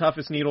to be the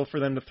toughest needle for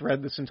them to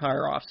thread this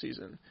entire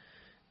offseason,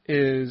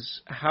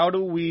 is how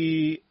do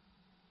we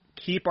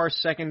keep our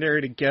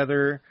secondary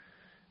together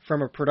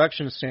from a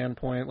production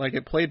standpoint? Like,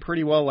 it played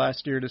pretty well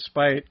last year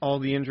despite all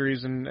the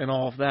injuries and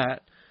all of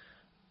that.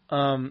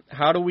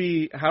 How do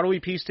we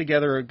piece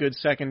together a good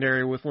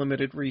secondary with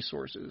limited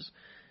resources?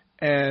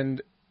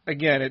 And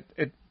again,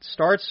 it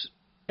starts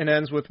and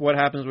ends with what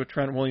happens with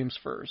Trent Williams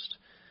first.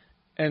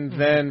 And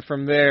then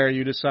from there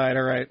you decide,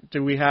 all right,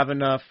 do we have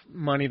enough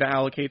money to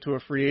allocate to a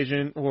free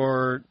agent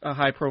or a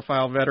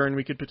high-profile veteran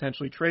we could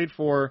potentially trade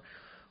for,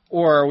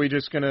 or are we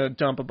just going to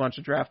dump a bunch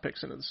of draft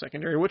picks into the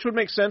secondary, which would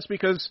make sense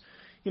because,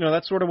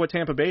 that's sort of what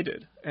Tampa Bay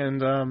did. And,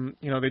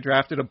 they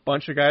drafted a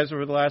bunch of guys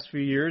over the last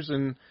few years,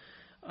 and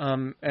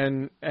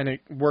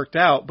it worked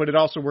out, but it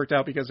also worked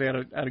out because they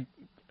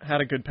had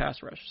a good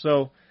pass rush.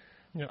 So,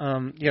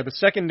 the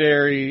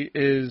secondary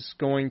is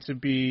going to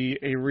be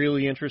a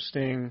really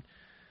interesting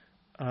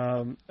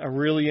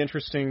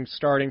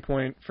starting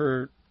point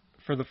for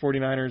the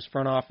 49ers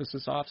front office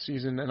this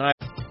offseason. And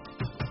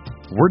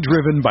We're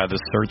driven by the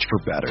search for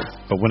better.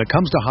 But when it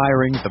comes to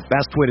hiring, the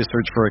best way to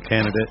search for a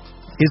candidate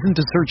isn't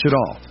to search at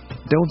all.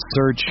 Don't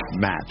search,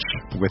 match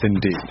with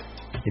Indeed.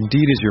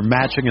 Indeed is your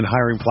matching and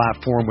hiring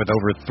platform with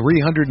over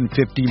 350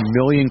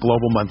 million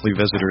global monthly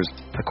visitors,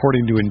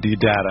 according to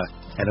Indeed data,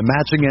 and a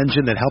matching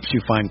engine that helps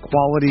you find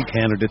quality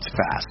candidates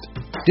fast.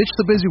 Ditch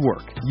the busy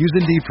work. Use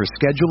Indeed for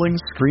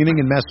scheduling, screening,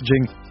 and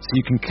messaging so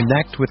you can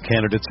connect with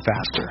candidates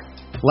faster.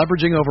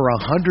 Leveraging over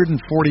 140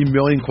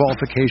 million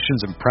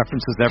qualifications and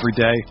preferences every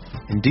day,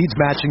 Indeed's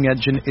matching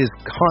engine is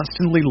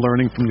constantly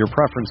learning from your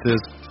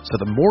preferences, so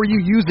the more you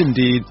use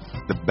Indeed,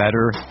 the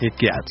better it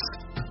gets.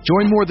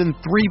 Join more than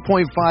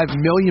 3.5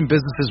 million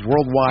businesses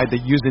worldwide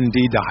that use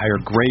Indeed to hire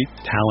great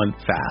talent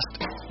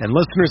fast. And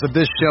listeners of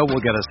this show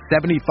will get a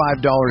 $75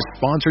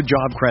 sponsored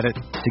job credit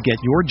to get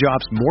your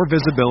jobs more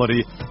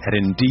visibility at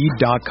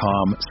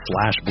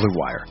Indeed.com/Blue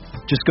Wire.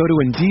 Just go to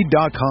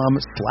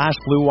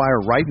Indeed.com/Blue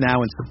Wire right now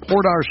and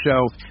support our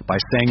show by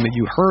saying that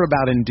you heard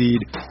about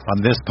Indeed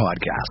on this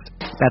podcast.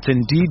 That's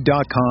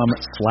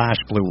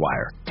Indeed.com/Blue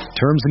Wire.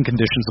 Terms and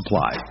conditions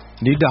apply.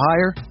 Need to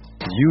hire?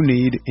 You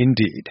need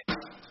Indeed.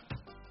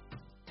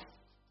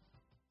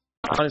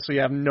 Honestly,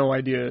 I have no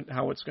idea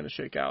how it's going to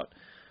shake out.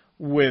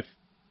 With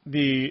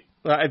the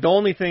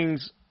only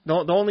things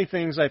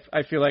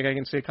I feel like I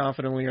can say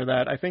confidently are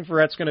that I think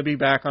Verrett's going to be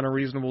back on a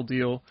reasonable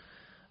deal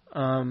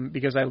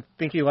because I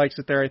think he likes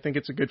it there. I think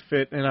it's a good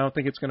fit, and I don't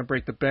think it's going to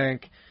break the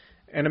bank.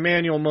 And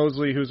Emmanuel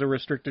Mosley, who's a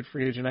restricted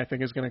free agent, I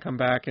think is going to come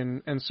back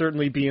and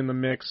certainly be in the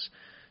mix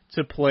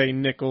to play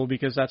nickel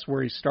because that's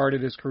where he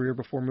started his career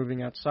before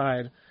moving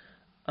outside.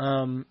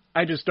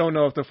 I just don't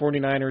know if the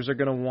 49ers are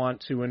going to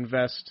want to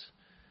invest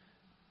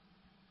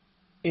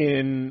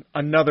in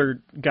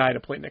another guy to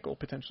play nickel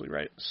potentially,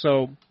 right?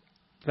 So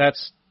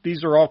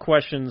these are all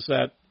questions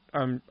that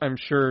I'm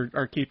sure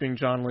are keeping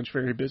John Lynch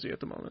very busy at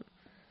the moment.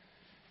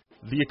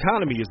 The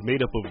economy is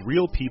made up of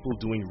real people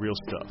doing real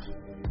stuff,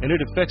 and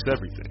it affects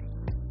everything,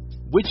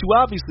 which you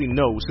obviously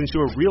know since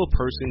you're a real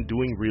person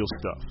doing real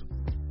stuff.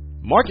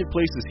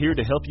 Marketplace is here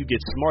to help you get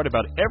smart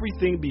about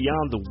everything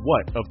beyond the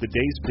what of the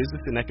day's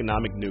business and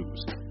economic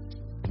news.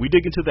 We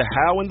dig into the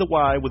how and the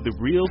why with the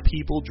real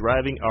people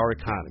driving our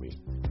economy.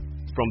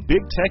 From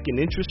big tech and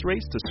interest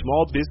rates to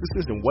small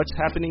businesses and what's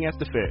happening at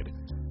the Fed,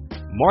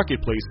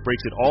 Marketplace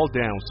breaks it all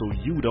down so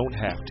you don't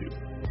have to.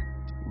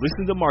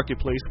 Listen to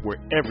Marketplace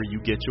wherever you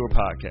get your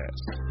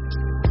podcasts.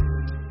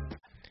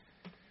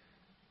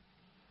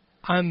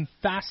 I'm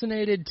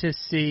fascinated to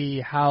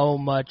see how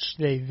much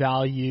they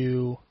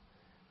value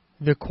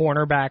the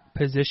cornerback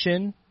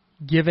position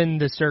given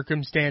the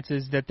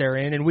circumstances that they're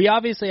in. And we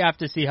obviously have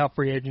to see how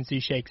free agency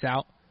shakes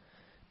out.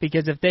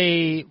 Because if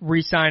they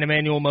re-sign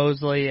Emmanuel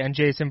Mosley and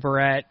Jason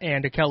Verrett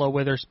and Ahkello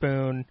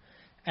Witherspoon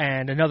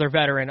and another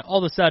veteran,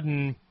 all of a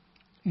sudden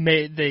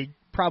they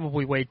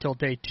probably wait till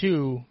day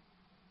 2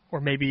 or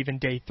maybe even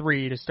day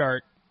 3 to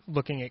start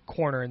looking at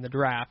corner in the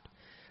draft.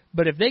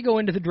 But if they go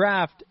into the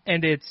draft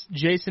and it's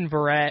Jason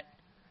Verrett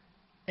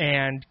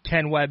and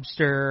Ken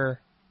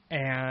Webster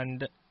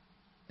and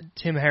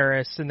Tim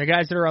Harris and the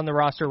guys that are on the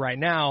roster right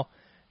now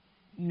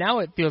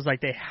it feels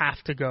like they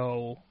have to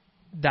go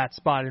that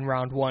spot in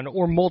round 1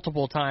 or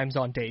multiple times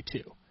on day 2.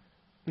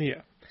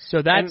 Yeah.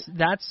 So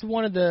that's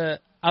one of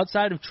the,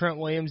 outside of Trent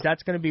Williams,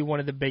 that's going to be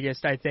one of the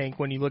biggest, I think,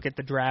 when you look at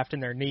the draft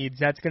and their needs.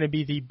 That's going to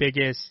be the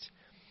biggest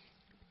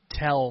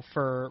tell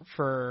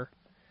for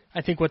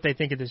I think what they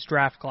think of this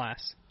draft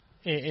class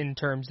in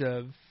terms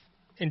of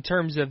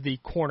the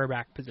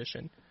cornerback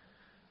position.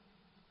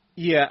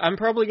 Yeah, I'm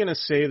probably going to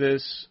say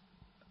this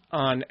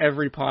on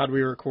every pod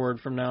we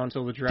record from now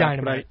until the draft.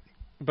 Dynamite.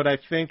 But I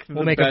think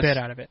we'll make a bit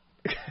out of it.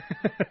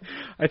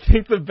 I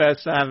think the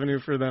best avenue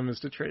for them is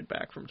to trade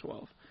back from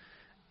 12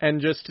 and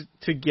just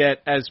to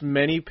get as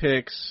many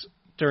picks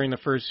during the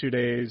first 2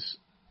 days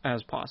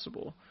as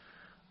possible,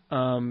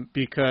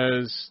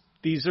 because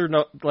these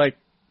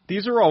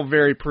are all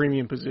very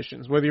premium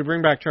positions. Whether you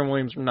bring back Trent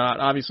Williams or not,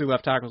 obviously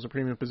left tackle is a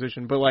premium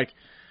position, but like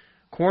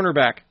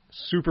cornerback,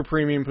 super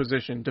premium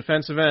position,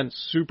 defensive end,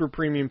 super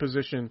premium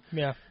position.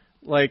 Yeah,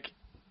 like.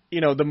 You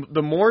know,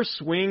 the more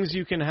swings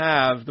you can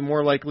have, the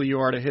more likely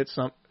you are to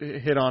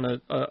hit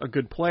on a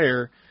good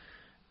player.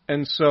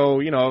 And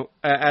so, you know,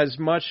 as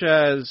much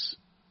as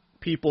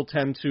people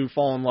tend to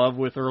fall in love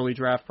with early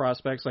draft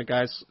prospects, like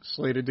guys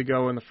slated to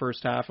go in the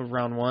first half of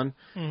round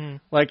 1,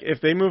 like if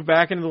they move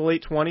back into the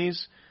late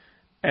 20s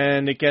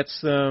and it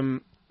gets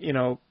them, you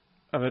know,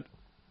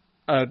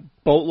 a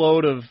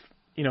boatload of,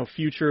 you know,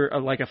 future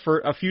like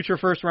a future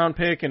first round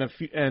pick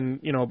and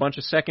you know a bunch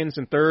of seconds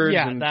and thirds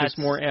and just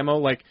more ammo,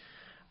 like.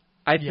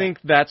 I think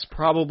that's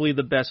probably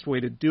the best way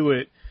to do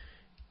it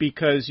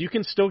because you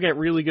can still get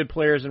really good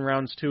players in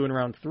rounds 2 and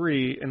round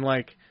 3 and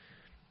like,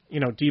 you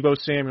know, Deebo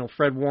Samuel,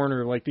 Fred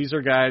Warner, like these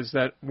are guys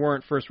that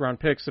weren't first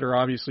round picks that are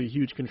obviously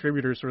huge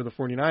contributors for the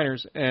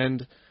 49ers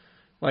and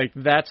like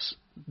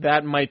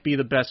that might be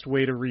the best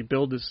way to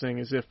rebuild this thing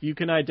is if you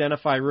can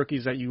identify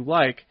rookies that you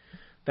like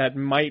that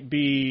might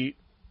be,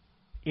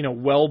 you know,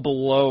 well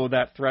below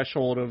that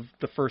threshold of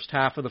the first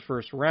half of the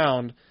first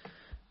round.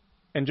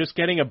 And just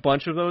getting a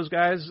bunch of those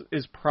guys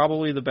is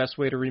probably the best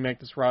way to remake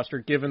this roster,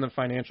 given the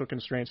financial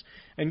constraints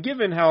and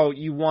given how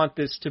you want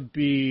this to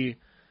be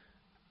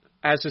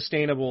as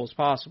sustainable as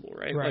possible,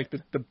 right? Like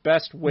the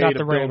best way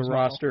to build a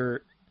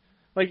roster.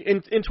 Like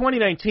in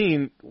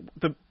 2019,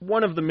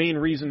 one of the main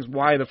reasons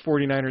why the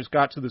 49ers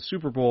got to the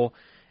Super Bowl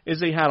is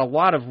they had a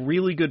lot of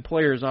really good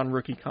players on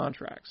rookie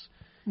contracts.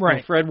 Right. You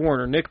know, Fred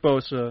Warner, Nick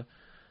Bosa,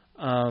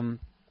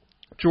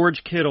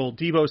 George Kittle,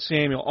 Deebo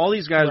Samuel, all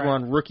these guys were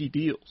on rookie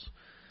deals.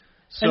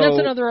 So, and that's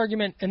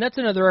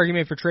another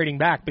argument for trading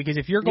back because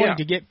if you're going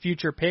to get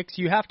future picks,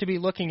 you have to be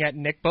looking at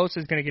Nick Bosa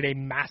is going to get a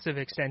massive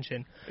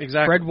extension.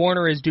 Exactly. Fred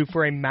Warner is due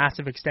for a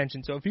massive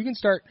extension. So if you can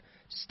start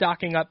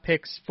stocking up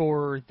picks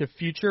for the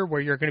future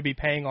where you're going to be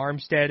paying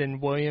Armstead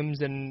and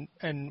Williams and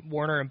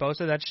Warner and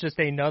Bosa, that's just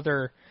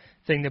another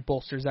thing that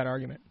bolsters that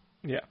argument.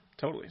 Yeah,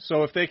 totally.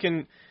 So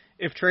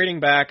if trading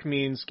back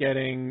means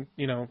getting,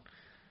 you know,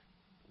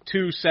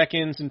 2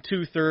 seconds and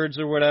 2/3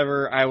 or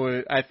whatever,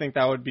 I think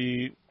that would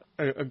be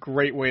a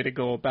great way to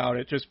go about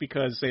it just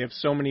because they have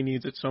so many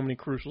needs at so many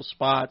crucial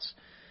spots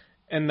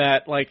and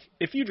that like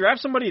if you draft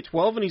somebody at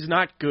 12 and he's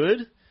not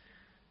good,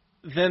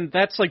 then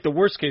that's like the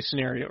worst case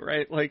scenario,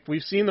 right? Like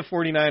we've seen the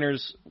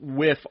 49ers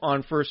whiff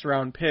on first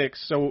round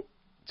picks. So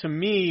to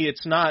me,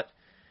 it's not,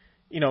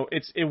 you know,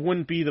 it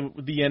wouldn't be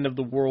the end of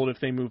the world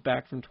if they move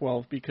back from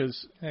 12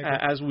 because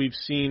as we've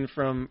seen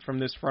from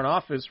this front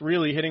office,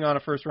 really hitting on a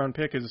first round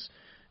pick is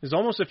is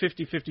almost a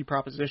 50-50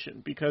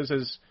 proposition because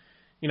as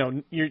you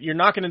know, you're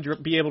not going to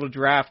be able to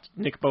draft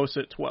Nick Bosa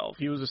at 12.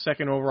 He was a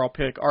second overall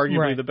pick,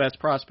 arguably the best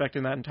prospect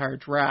in that entire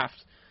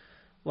draft.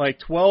 Like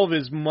 12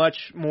 is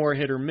much more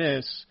hit or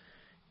miss,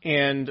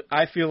 and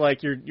I feel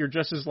like you're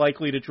just as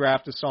likely to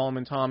draft a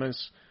Solomon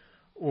Thomas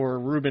or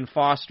Reuben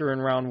Foster in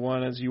round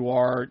 1 as you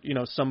are, you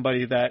know,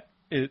 somebody that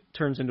it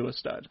turns into a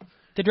stud.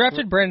 They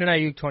drafted Brandon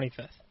Ayuk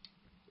 25th.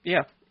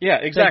 Yeah,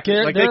 exactly.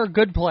 There are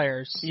good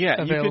players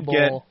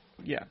available.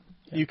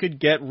 You could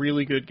get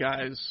really good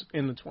guys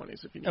in the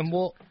 20s if you need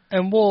to.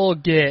 We'll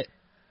get,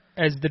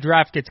 as the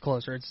draft gets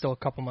closer, it's still a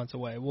couple months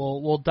away,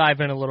 we'll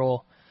dive in a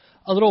little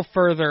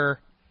further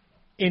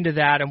into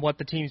that and what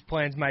the team's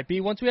plans might be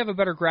once we have a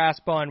better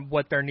grasp on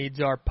what their needs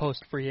are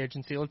post-free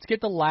agency. Let's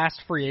get the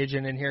last free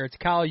agent in here. It's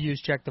Kyle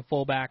Juszczyk, the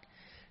fullback.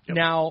 Yep.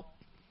 Now,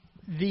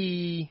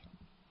 you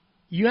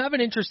have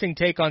an interesting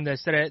take on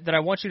this that I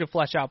want you to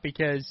flesh out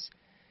because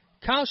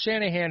Kyle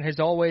Shanahan has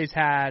always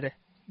had,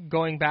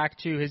 going back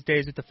to his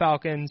days with the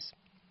Falcons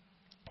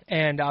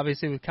and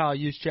obviously with Kyle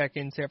Juszczyk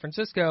in San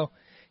Francisco,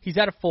 he's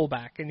had a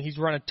fullback and he's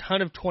run a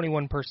ton of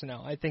 21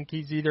 personnel. I think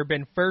he's either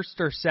been first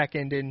or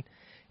second in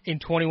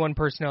 21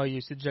 personnel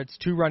usage. That's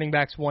 2 running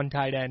backs, 1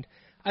 tight end.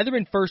 Either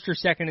been first or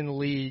second in the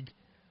league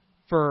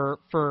for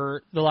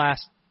the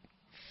last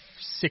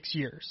 6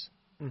 years.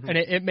 Mm-hmm. And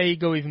it may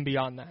go even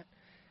beyond that.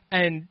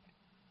 And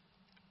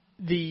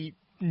the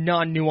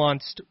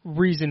non-nuanced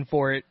reason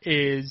for it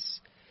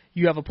is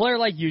you have a player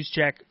like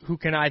Juszczyk who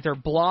can either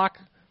block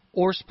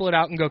or split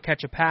out and go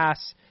catch a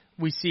pass.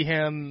 We see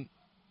him,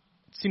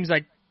 seems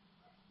like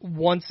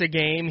once a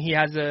game he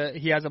has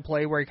a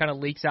play where he kind of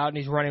leaks out and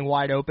he's running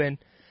wide open.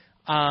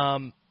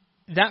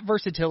 That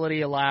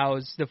versatility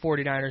allows the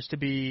 49ers to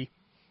be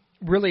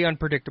really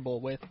unpredictable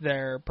with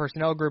their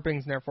personnel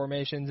groupings and their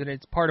formations, and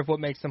it's part of what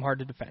makes them hard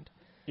to defend.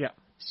 Yeah.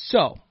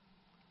 So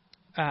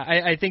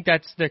I think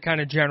that's the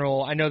kind of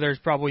general, I know there's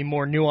probably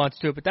more nuance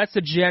to it, but that's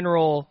the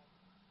general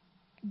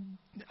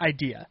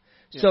idea.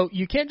 Yeah. So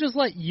you can't just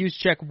let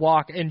Juszczyk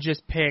walk and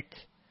just pick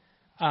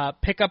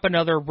up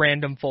another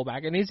random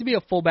fullback. It needs to be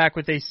a fullback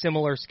with a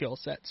similar skill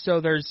set. So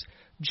there's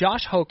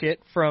Josh Hokett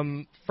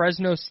from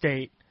Fresno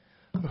State,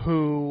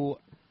 who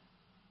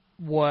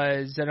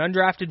was an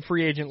undrafted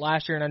free agent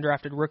last year, an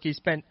undrafted rookie,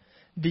 spent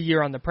the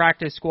year on the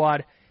practice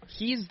squad.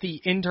 He's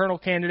the internal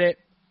candidate.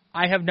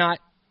 I have not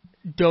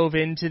dove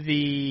into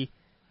the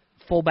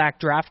fullback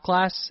draft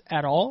class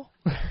at all.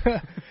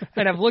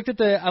 And I've looked at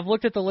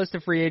the list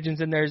of free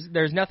agents, and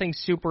there's nothing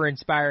super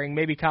inspiring.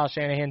 Maybe Kyle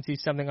Shanahan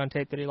sees something on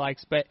tape that he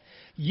likes, but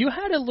you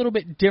had a little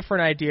bit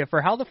different idea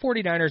for how the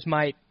 49ers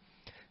might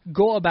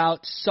go about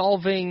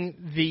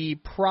solving the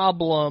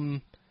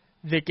problem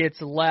that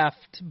gets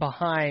left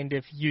behind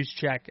if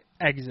Juszczyk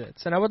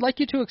exits. And I would like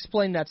you to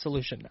explain that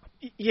solution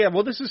now. Yeah,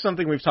 well, this is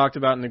something we've talked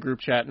about in the group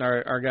chat, and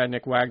our guy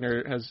Nick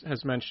Wagner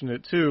has mentioned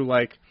it too.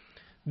 Like,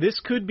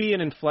 this could be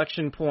an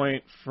inflection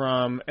point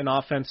from an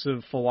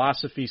offensive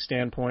philosophy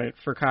standpoint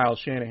for Kyle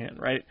Shanahan,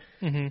 right?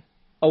 Mm-hmm.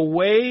 A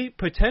way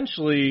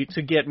potentially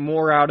to get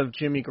more out of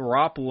Jimmy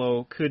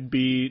Garoppolo could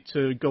be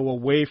to go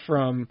away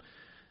from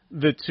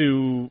the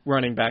 2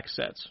 running back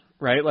sets,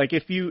 right? Like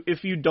if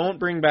you don't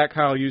bring back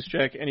Kyle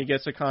Juszczyk and he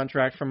gets a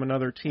contract from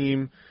another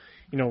team,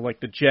 you know, like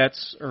the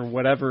Jets or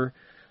whatever,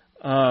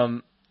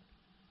 that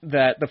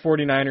the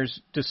 49ers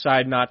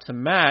decide not to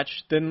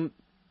match, then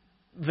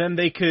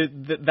they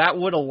could, that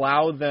would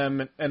allow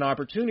them an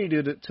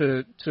opportunity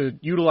to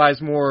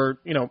utilize more,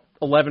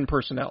 11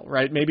 personnel,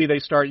 right? Maybe they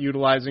start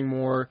utilizing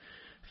more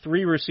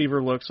 3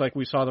 receiver looks like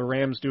we saw the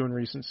Rams do in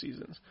recent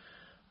seasons.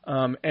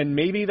 And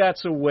maybe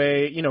that's a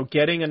way,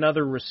 getting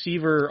another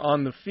receiver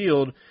on the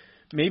field,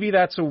 maybe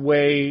that's a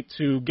way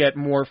to get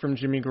more from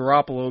Jimmy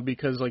Garoppolo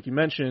because, like you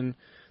mentioned,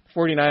 the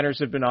 49ers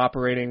have been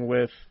operating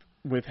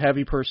with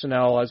heavy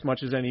personnel as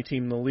much as any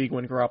team in the league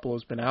when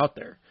Garoppolo's been out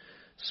there.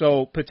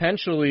 So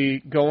potentially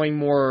going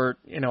more,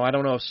 I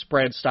don't know if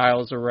spread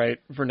style is the right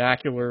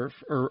vernacular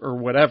or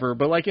whatever,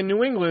 but like in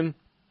New England,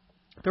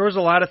 there was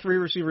a lot of 3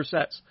 receiver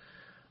sets.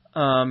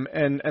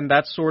 And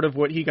that's sort of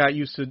what he got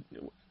used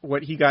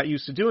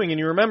to doing. And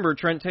you remember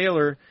Trent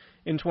Taylor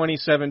in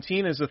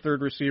 2017 as the 3rd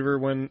receiver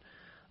when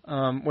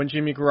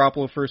Jimmy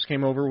Garoppolo first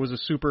came over was a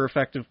super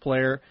effective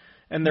player.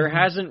 And there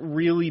hasn't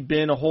really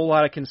been a whole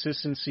lot of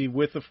consistency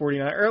with the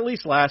 49ers, or at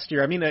least last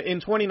year. I mean, in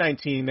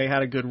 2019, they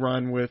had a good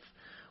run with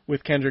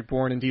Kendrick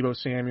Bourne and Deebo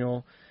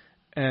Samuel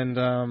and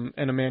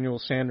Emmanuel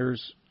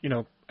Sanders,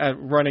 at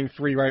running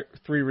 3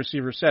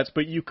 receiver sets.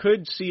 But you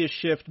could see a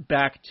shift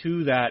back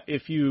to that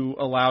if you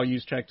allow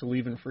Juszczyk to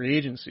leave in free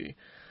agency.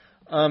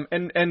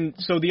 And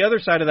so the other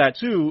side of that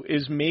too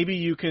is maybe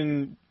you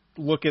can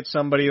look at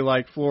somebody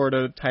like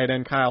Florida tight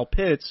end Kyle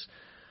Pitts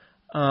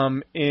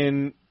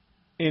in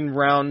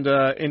round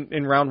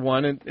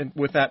 1 and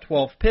with that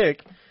 12th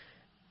pick.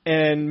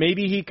 And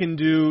maybe he can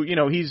do,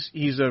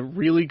 he's a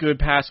really good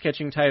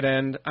pass-catching tight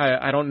end.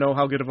 I don't know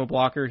how good of a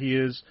blocker he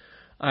is.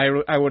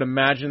 I would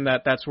imagine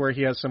that's where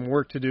he has some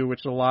work to do,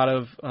 which a lot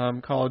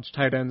of college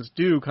tight ends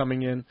do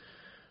coming in.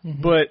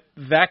 Mm-hmm. But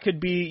that could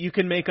be, you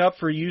can make up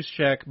for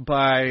Juszczyk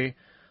by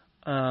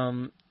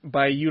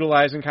by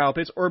utilizing Kyle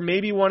Pitts, or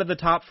maybe one of the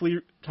top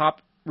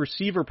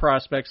receiver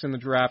prospects in the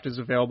draft is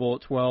available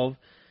at 12,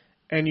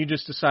 and you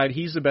just decide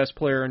he's the best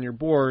player on your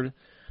board,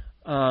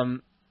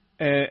 and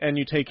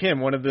you take him,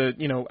 one of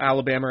the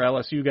Alabama or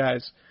LSU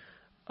guys,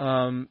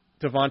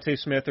 Devontae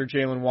Smith or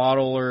Jalen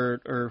Waddle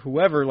or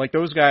whoever. Like,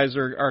 those guys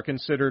are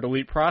considered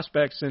elite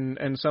prospects,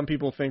 and some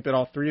people think that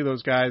all three of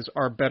those guys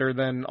are better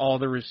than all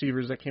the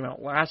receivers that came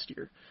out last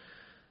year.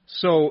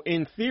 So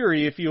in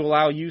theory, if you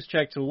allow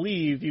Juszczyk to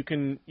leave, you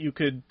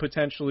could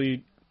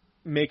potentially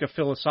make a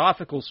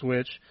philosophical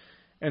switch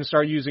and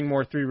start using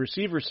more 3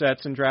 receiver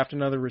sets and draft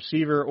another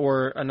receiver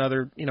or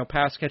another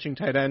pass catching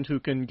tight end who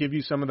can give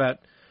you some of that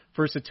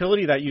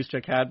versatility that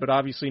Juszczyk had, but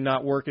obviously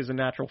not work as a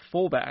natural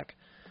fullback.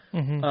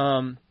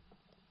 Mm-hmm.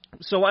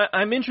 So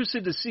I'm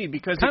interested to see,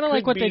 because kind of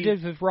like what they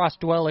did with Ross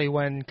Dwelley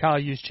when Kyle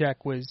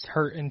Juszczyk was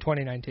hurt in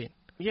 2019.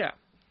 Yeah,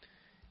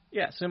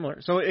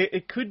 similar. So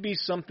it could be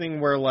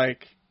something where,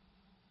 like,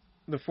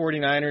 the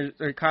 49ers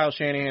or Kyle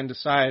Shanahan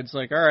decides,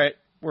 like, all right,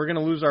 we're going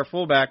to lose our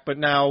fullback, but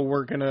now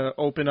we're going to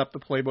open up the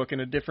playbook in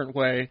a different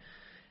way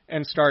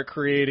and start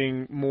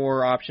creating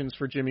more options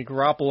for Jimmy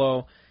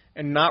Garoppolo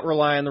and not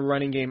rely on the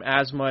running game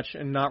as much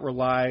and not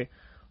rely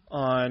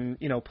on,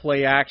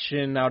 play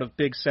action out of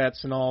big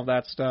sets and all of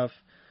that stuff.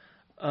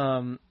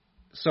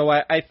 So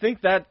I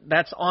think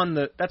that's on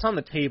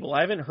the table.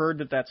 I haven't heard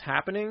that that's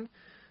happening,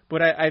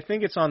 but I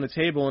think it's on the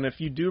table. And if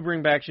you do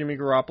bring back Jimmy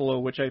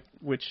Garoppolo, which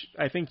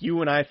I think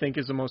you and I think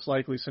is the most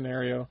likely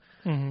scenario,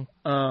 then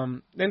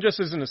just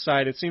as an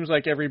aside, it seems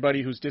like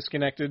everybody who's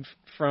disconnected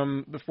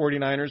from the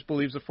 49ers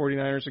believes the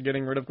 49ers are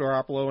getting rid of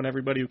Garoppolo, and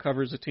everybody who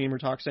covers the team or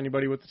talks to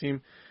anybody with the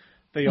team,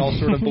 they all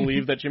sort of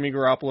believe that Jimmy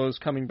Garoppolo is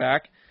coming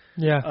back.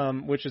 Yeah.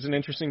 Which is an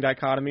interesting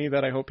dichotomy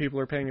that I hope people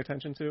are paying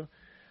attention to.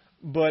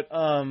 But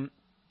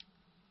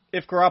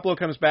if Garoppolo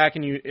comes back,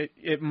 and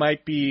it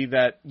might be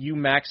that you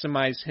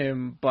maximize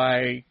him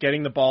by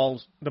getting the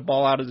ball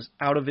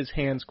out of his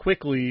hands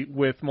quickly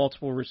with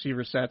multiple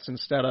receiver sets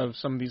instead of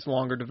some of these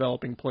longer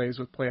developing plays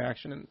with play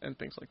action and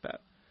things like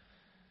that.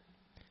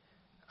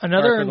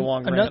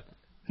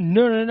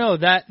 No.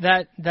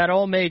 That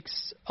all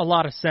makes a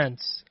lot of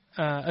sense,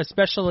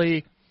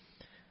 especially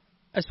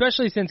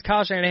since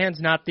Kyle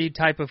Shanahan's not the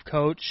type of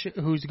coach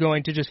who's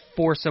going to just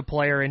force a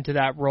player into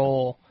that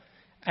role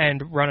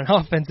and run an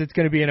offense that's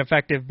going to be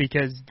ineffective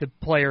because the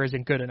player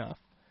isn't good enough.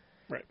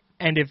 Right.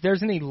 And if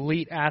there's an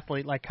elite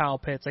athlete like Kyle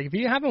Pitts, like if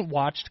you haven't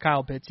watched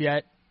Kyle Pitts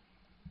yet,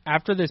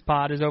 after this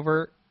pod is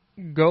over,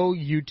 go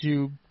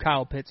YouTube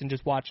Kyle Pitts and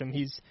just watch him.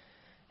 He's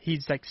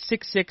like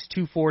 6'6",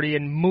 240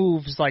 and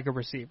moves like a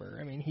receiver.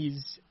 I mean,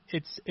 it's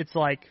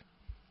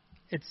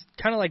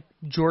kind of like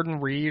Jordan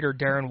Reed or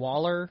Darren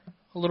Waller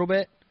a little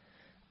bit,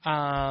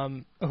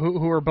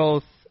 who are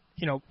both,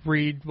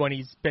 Reed, when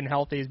he's been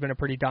healthy, has been a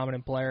pretty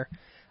dominant player.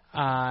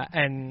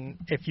 And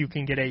if you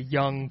can get a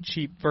young,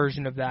 cheap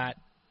version of that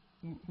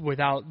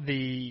without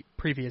the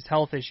previous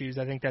health issues,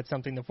 I think that's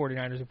something the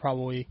 49ers would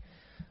probably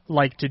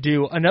like to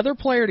do. Another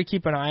player to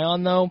keep an eye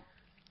on, though,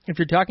 if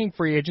you're talking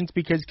free agents,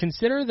 because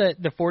consider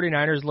that the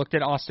 49ers looked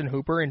at Austin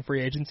Hooper in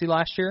free agency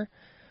last year,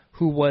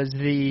 who was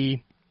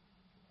the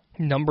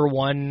number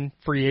 1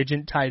 free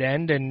agent tight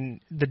end, and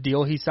the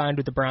deal he signed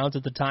with the Browns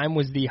at the time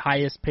was the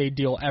highest paid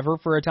deal ever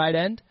for a tight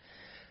end.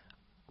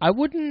 That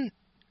was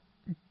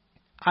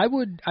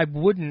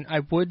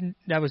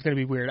going to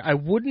be weird. I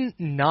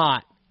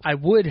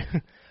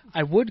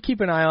would keep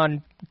an eye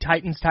on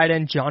Titans tight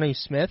end Jonnu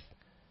Smith.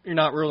 You're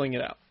not ruling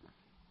it out.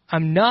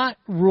 I'm not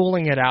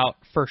ruling it out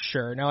for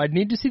sure. Now, I'd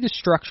need to see the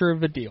structure of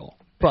the deal,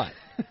 but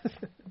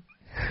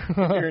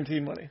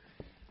guaranteed money.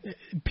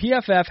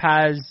 PFF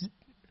has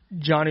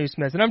Jonnu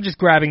Smith, and I'm just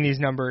grabbing these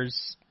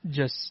numbers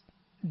just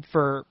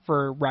for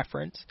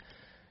reference.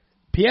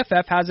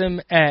 PFF has him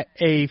at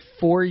a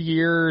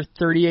 4-year,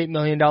 $38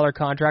 million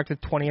contract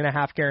with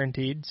 $20.5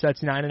 guaranteed, so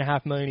that's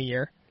 $9.5 million a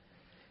year.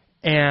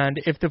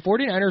 And if the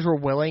 49ers were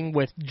willing,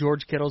 with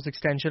George Kittle's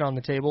extension on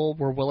the table,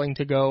 were willing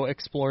to go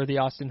explore the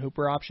Austin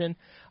Hooper option,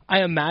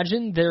 I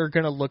imagine they're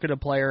going to look at a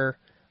player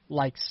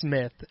like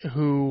Smith,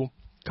 who,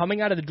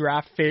 coming out of the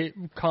draft,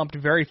 comped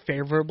very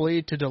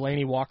favorably to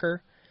Delanie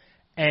Walker,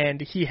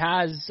 and he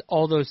has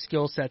all those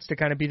skill sets to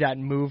kind of be that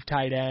move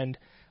tight end.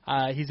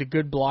 He's a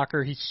good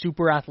blocker. He's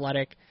super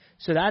athletic.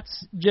 So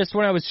that's just,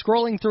 when I was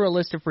scrolling through a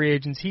list of free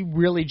agents, he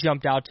really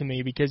jumped out to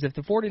me, because if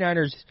the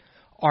 49ers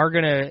are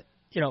going to,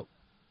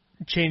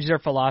 change their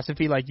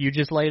philosophy like you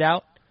just laid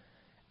out,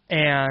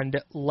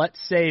 and let's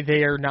say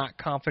they are not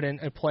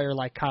confident a player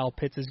like Kyle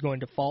Pitts is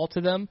going to fall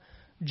to them,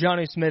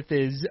 Jonnu Smith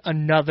is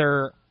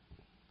another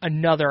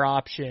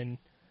option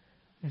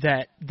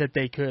that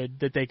they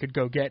could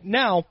go get.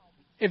 Now,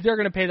 if they're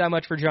going to pay that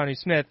much for Jonnu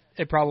Smith,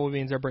 it probably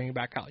means they're bringing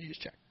back Kyle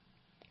Juszczyk.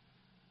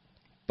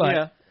 But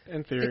yeah,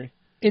 in theory.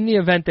 In the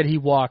event that he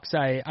walks,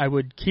 I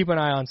would keep an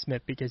eye on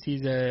Smith, because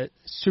he's a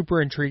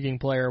super intriguing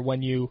player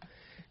when you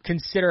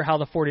consider how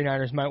the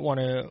 49ers might want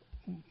to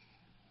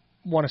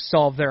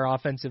solve their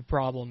offensive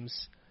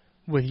problems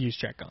with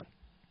Juszczyk on.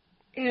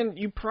 And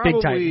you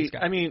probably,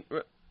 I mean,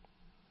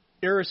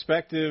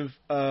 irrespective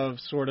of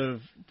sort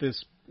of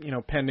this,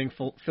 pending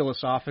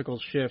philosophical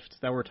shift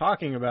that we're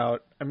talking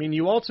about, I mean,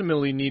 you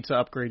ultimately need to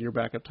upgrade your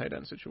backup tight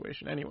end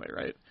situation anyway,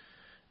 right?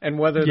 And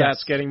whether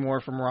that's getting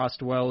more from Ross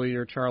Dwelley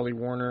or Charlie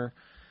Warner,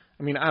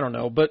 I mean, I don't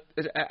know. But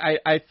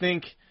I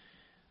think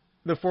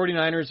the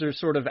 49ers are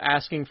sort of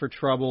asking for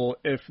trouble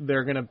if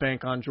they're going to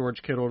bank on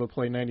George Kittle to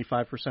play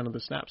 95% of the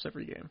snaps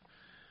every game.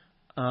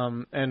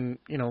 And,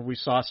 we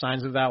saw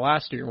signs of that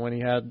last year when he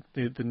had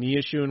the knee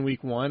issue in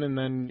week 1, and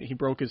then he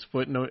broke his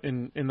foot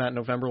in that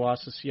November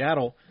loss to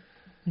Seattle.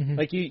 Mm-hmm.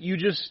 Like,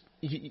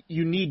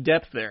 you need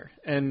depth there,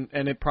 and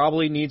it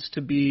probably needs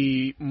to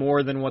be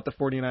more than what the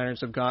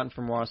 49ers have gotten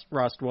from Ross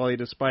Dwelley,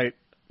 despite,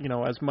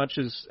 as much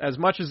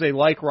as they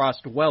like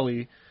Ross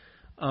Dwelley,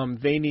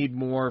 they need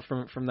more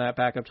from that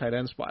backup tight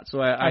end spot.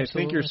 So I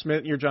think your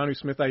Jonnu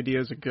Smith idea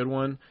is a good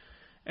one.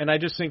 And I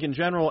just think in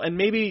general, and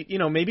maybe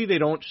they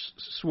don't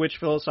switch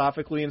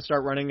philosophically and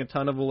start running a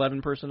ton of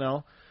 11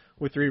 personnel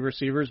with 3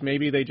 receivers.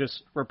 Maybe they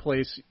just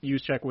replace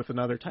Juszczyk with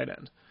another tight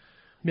end.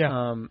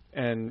 Yeah.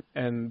 And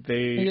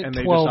they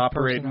just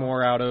operate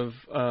more out of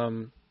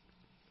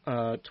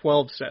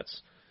 12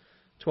 sets,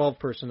 12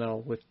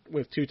 personnel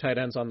with 2 tight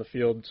ends on the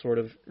field, sort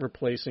of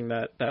replacing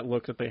that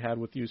look that they had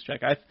with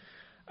Juszczyk.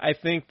 I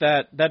think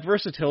that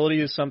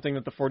versatility is something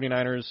that the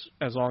 49ers,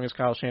 as long as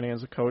Kyle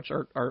Shanahan's the coach,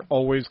 are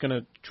always going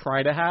to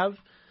try to have.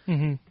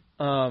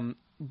 Mm-hmm.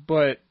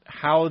 But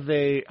how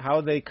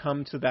they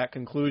come to that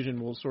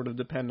conclusion will sort of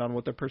depend on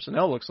what their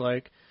personnel looks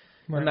like.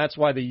 Right. And that's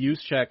why the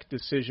Juszczyk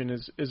decision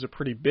is a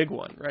pretty big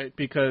one, right?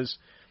 Because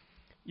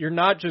you're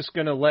not just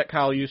going to let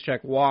Kyle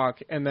Juszczyk walk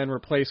and then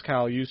replace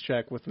Kyle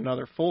Juszczyk with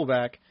another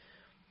fullback,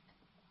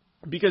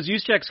 because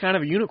Juszczyk's kind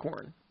of a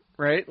unicorn,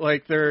 right?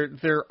 Like there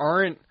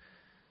aren't.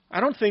 I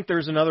don't think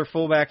there's another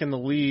fullback in the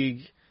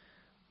league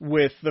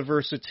with the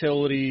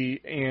versatility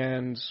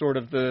and sort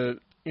of the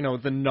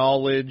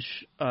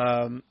knowledge,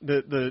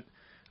 the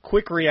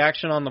quick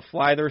reaction on the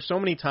fly. There are so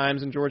many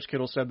times, and George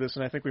Kittle said this,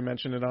 and I think we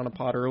mentioned it on a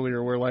pod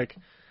earlier, where like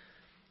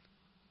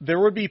there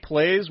would be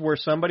plays where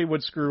somebody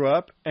would screw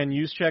up and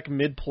Juszczyk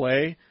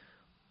mid-play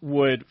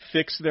would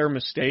fix their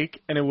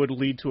mistake and it would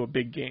lead to a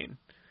big gain.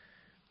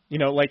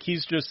 Like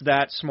he's just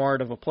that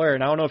smart of a player.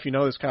 And I don't know if you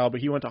know this, Kyle,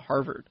 but he went to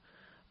Harvard,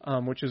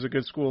 which is a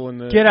good school in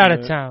the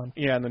town.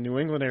 Yeah, in the New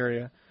England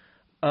area.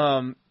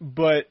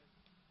 But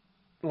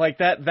like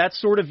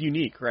that's sort of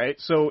unique, right?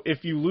 So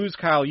if you lose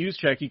Kyle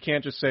Juszczyk, you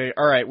can't just say,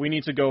 all right, we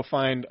need to go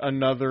find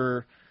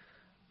another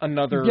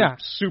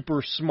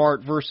super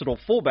smart, versatile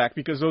fullback,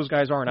 because those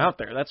guys aren't out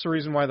there. That's the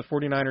reason why the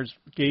 49ers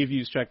gave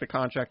Juszczyk the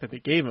contract that they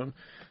gave him.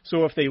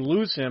 So if they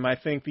lose him, I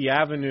think the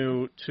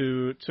avenue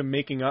to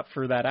making up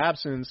for that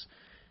absence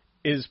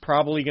is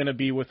probably going to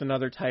be with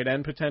another tight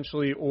end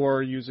potentially,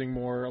 or using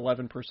more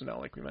 11 personnel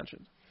like we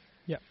mentioned.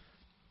 Yeah.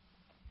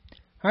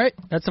 All right,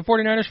 that's the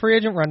 49ers free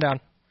agent rundown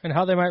and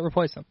how they might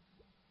replace them.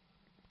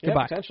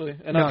 Goodbye. Yeah, potentially.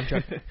 And I'm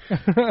joking.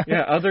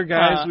 Yeah, other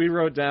guys we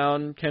wrote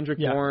down: Kendrick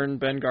Bourne,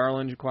 Ben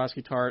Garland,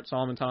 Jaquiski Tartt,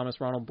 Solomon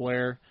Thomas, Ronald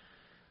Blair.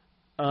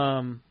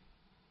 Bourne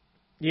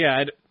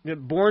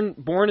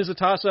is a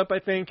toss-up, I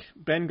think.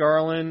 Ben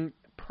Garland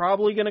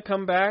probably going to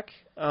come back,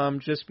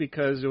 just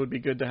because it would be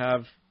good to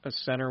have a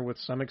center with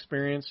some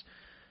experience.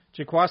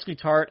 Jaquiski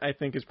Tartt, I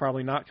think, is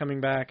probably not coming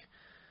back.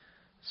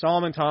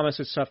 Solomon Thomas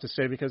is tough to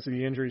say because of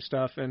the injury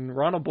stuff. And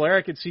Ronald Blair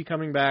I could see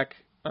coming back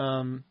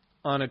on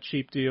a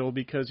cheap deal,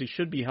 because he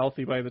should be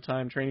healthy by the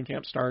time training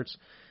camp starts.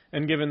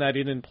 And given that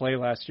he didn't play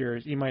last year,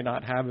 he might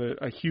not have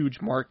a huge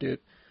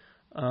market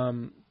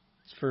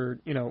for,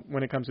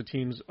 when it comes to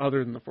teams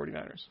other than the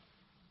 49ers.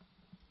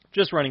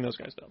 Just running those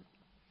guys down.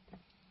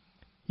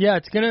 Yeah,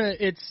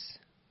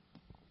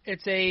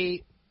 it's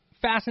a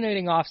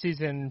fascinating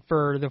offseason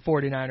for the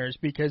 49ers,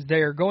 because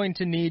they're going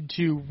to need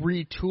to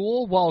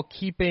retool while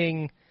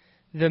keeping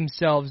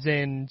themselves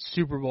in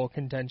Super Bowl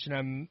contention.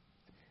 I'm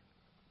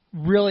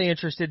really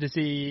interested to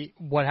see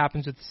what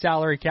happens with the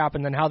salary cap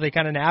and then how they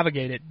kind of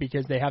navigate it,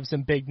 because they have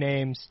some big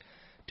names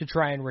to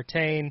try and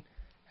retain.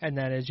 And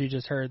then, as you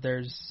just heard,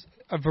 there's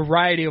a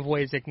variety of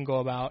ways they can go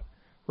about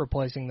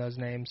replacing those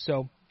names.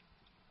 So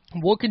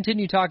we'll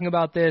continue talking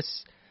about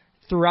this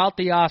throughout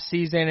the off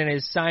season, and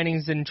as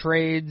signings and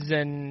trades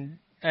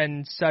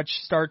and such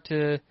start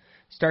to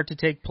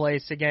take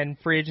place. Again,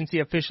 free agency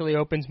officially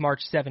opens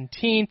March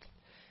 17th,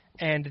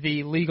 and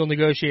the legal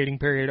negotiating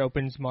period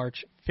opens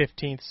March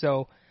 15th.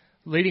 So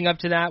leading up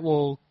to that,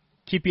 we'll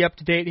keep you up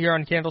to date here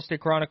on Candlestick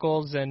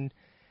Chronicles, and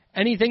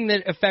anything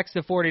that affects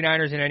the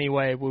 49ers in any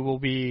way, we will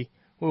be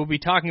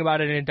talking about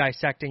it and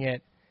dissecting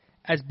it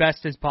as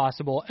best as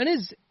possible, and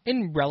as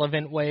in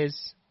relevant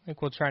ways. I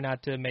think we'll try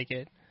not to make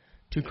it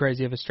too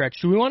crazy of a stretch.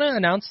 Do we want to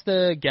announce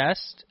the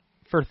guest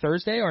for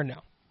Thursday or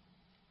no?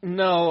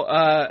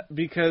 No,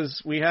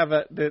 because we have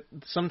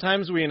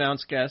sometimes we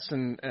announce guests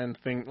and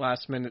think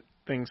last minute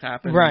things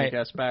happen right. and the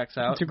guest backs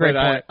out. That's a great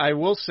point. I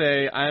will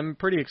say I'm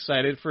pretty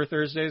excited for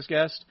Thursday's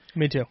guest.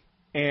 Me too.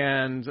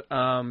 And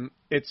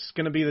it's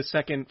going to be the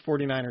second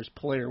 49ers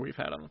player we've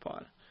had on the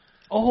pod.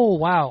 Oh,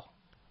 wow.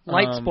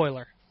 Light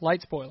spoiler.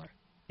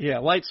 Yeah,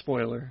 light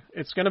spoiler.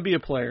 It's going to be a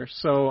player.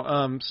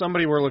 So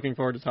somebody we're looking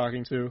forward to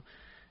talking to.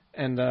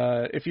 And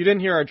if you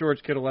didn't hear our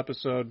George Kittle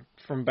episode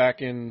from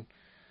back in,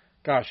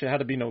 gosh, it had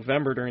to be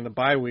November during the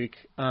bye week,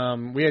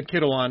 we had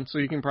Kittle on, so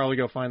you can probably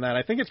go find that.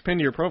 I think it's pinned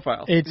to your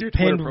profile. It's your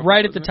pinned profile,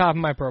 right at the top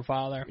of my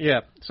profile there. Yeah,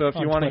 so if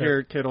you want to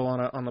hear Kittle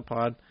on the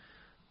pod,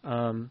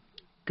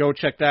 go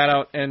check that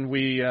out, and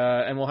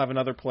we'll have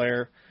another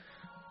player.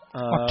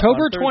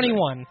 October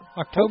 21.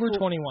 October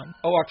 21.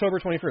 Oh, October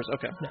 21st.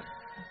 Okay. Yeah.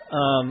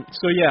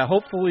 So yeah,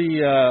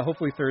 hopefully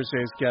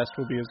Thursday's guest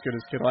will be as good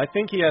as Kittle. I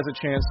think he has a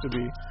chance to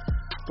be,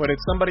 but it's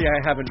somebody I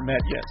haven't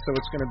met yet, so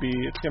it's gonna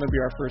be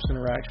our first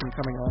interaction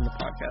coming on the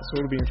podcast.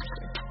 So it'll be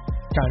interesting.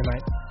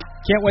 Dynamite.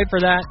 Can't wait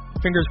for that.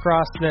 Fingers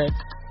crossed that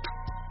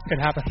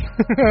could happen.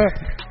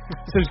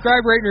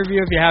 Subscribe, rate, and review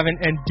if you haven't,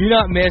 and do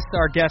not miss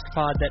our guest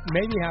pod that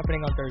may be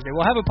happening on Thursday.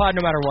 We'll have a pod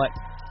no matter what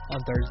on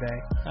Thursday,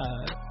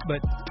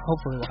 but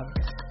hopefully we'll have a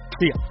guest.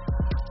 See ya.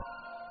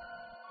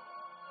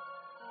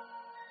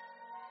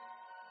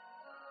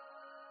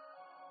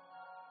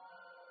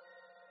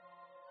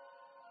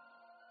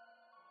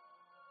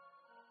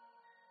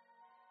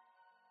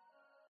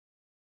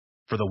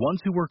 For the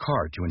ones who work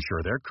hard to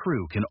ensure their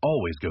crew can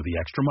always go the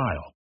extra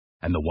mile,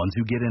 and the ones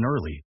who get in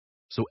early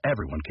so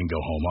everyone can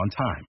go home on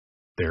time,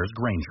 there's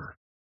Grainger,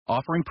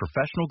 offering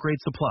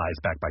professional-grade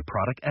supplies backed by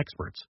product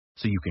experts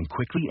so you can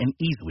quickly and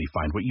easily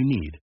find what you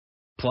need.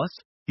 Plus,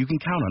 you can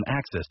count on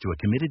access to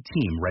a committed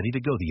team ready to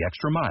go the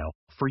extra mile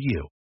for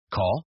you.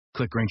 Call,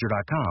 click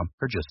Grainger.com,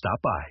 or just stop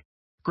by.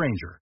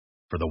 Grainger,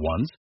 for the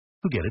ones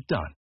who get it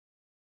done.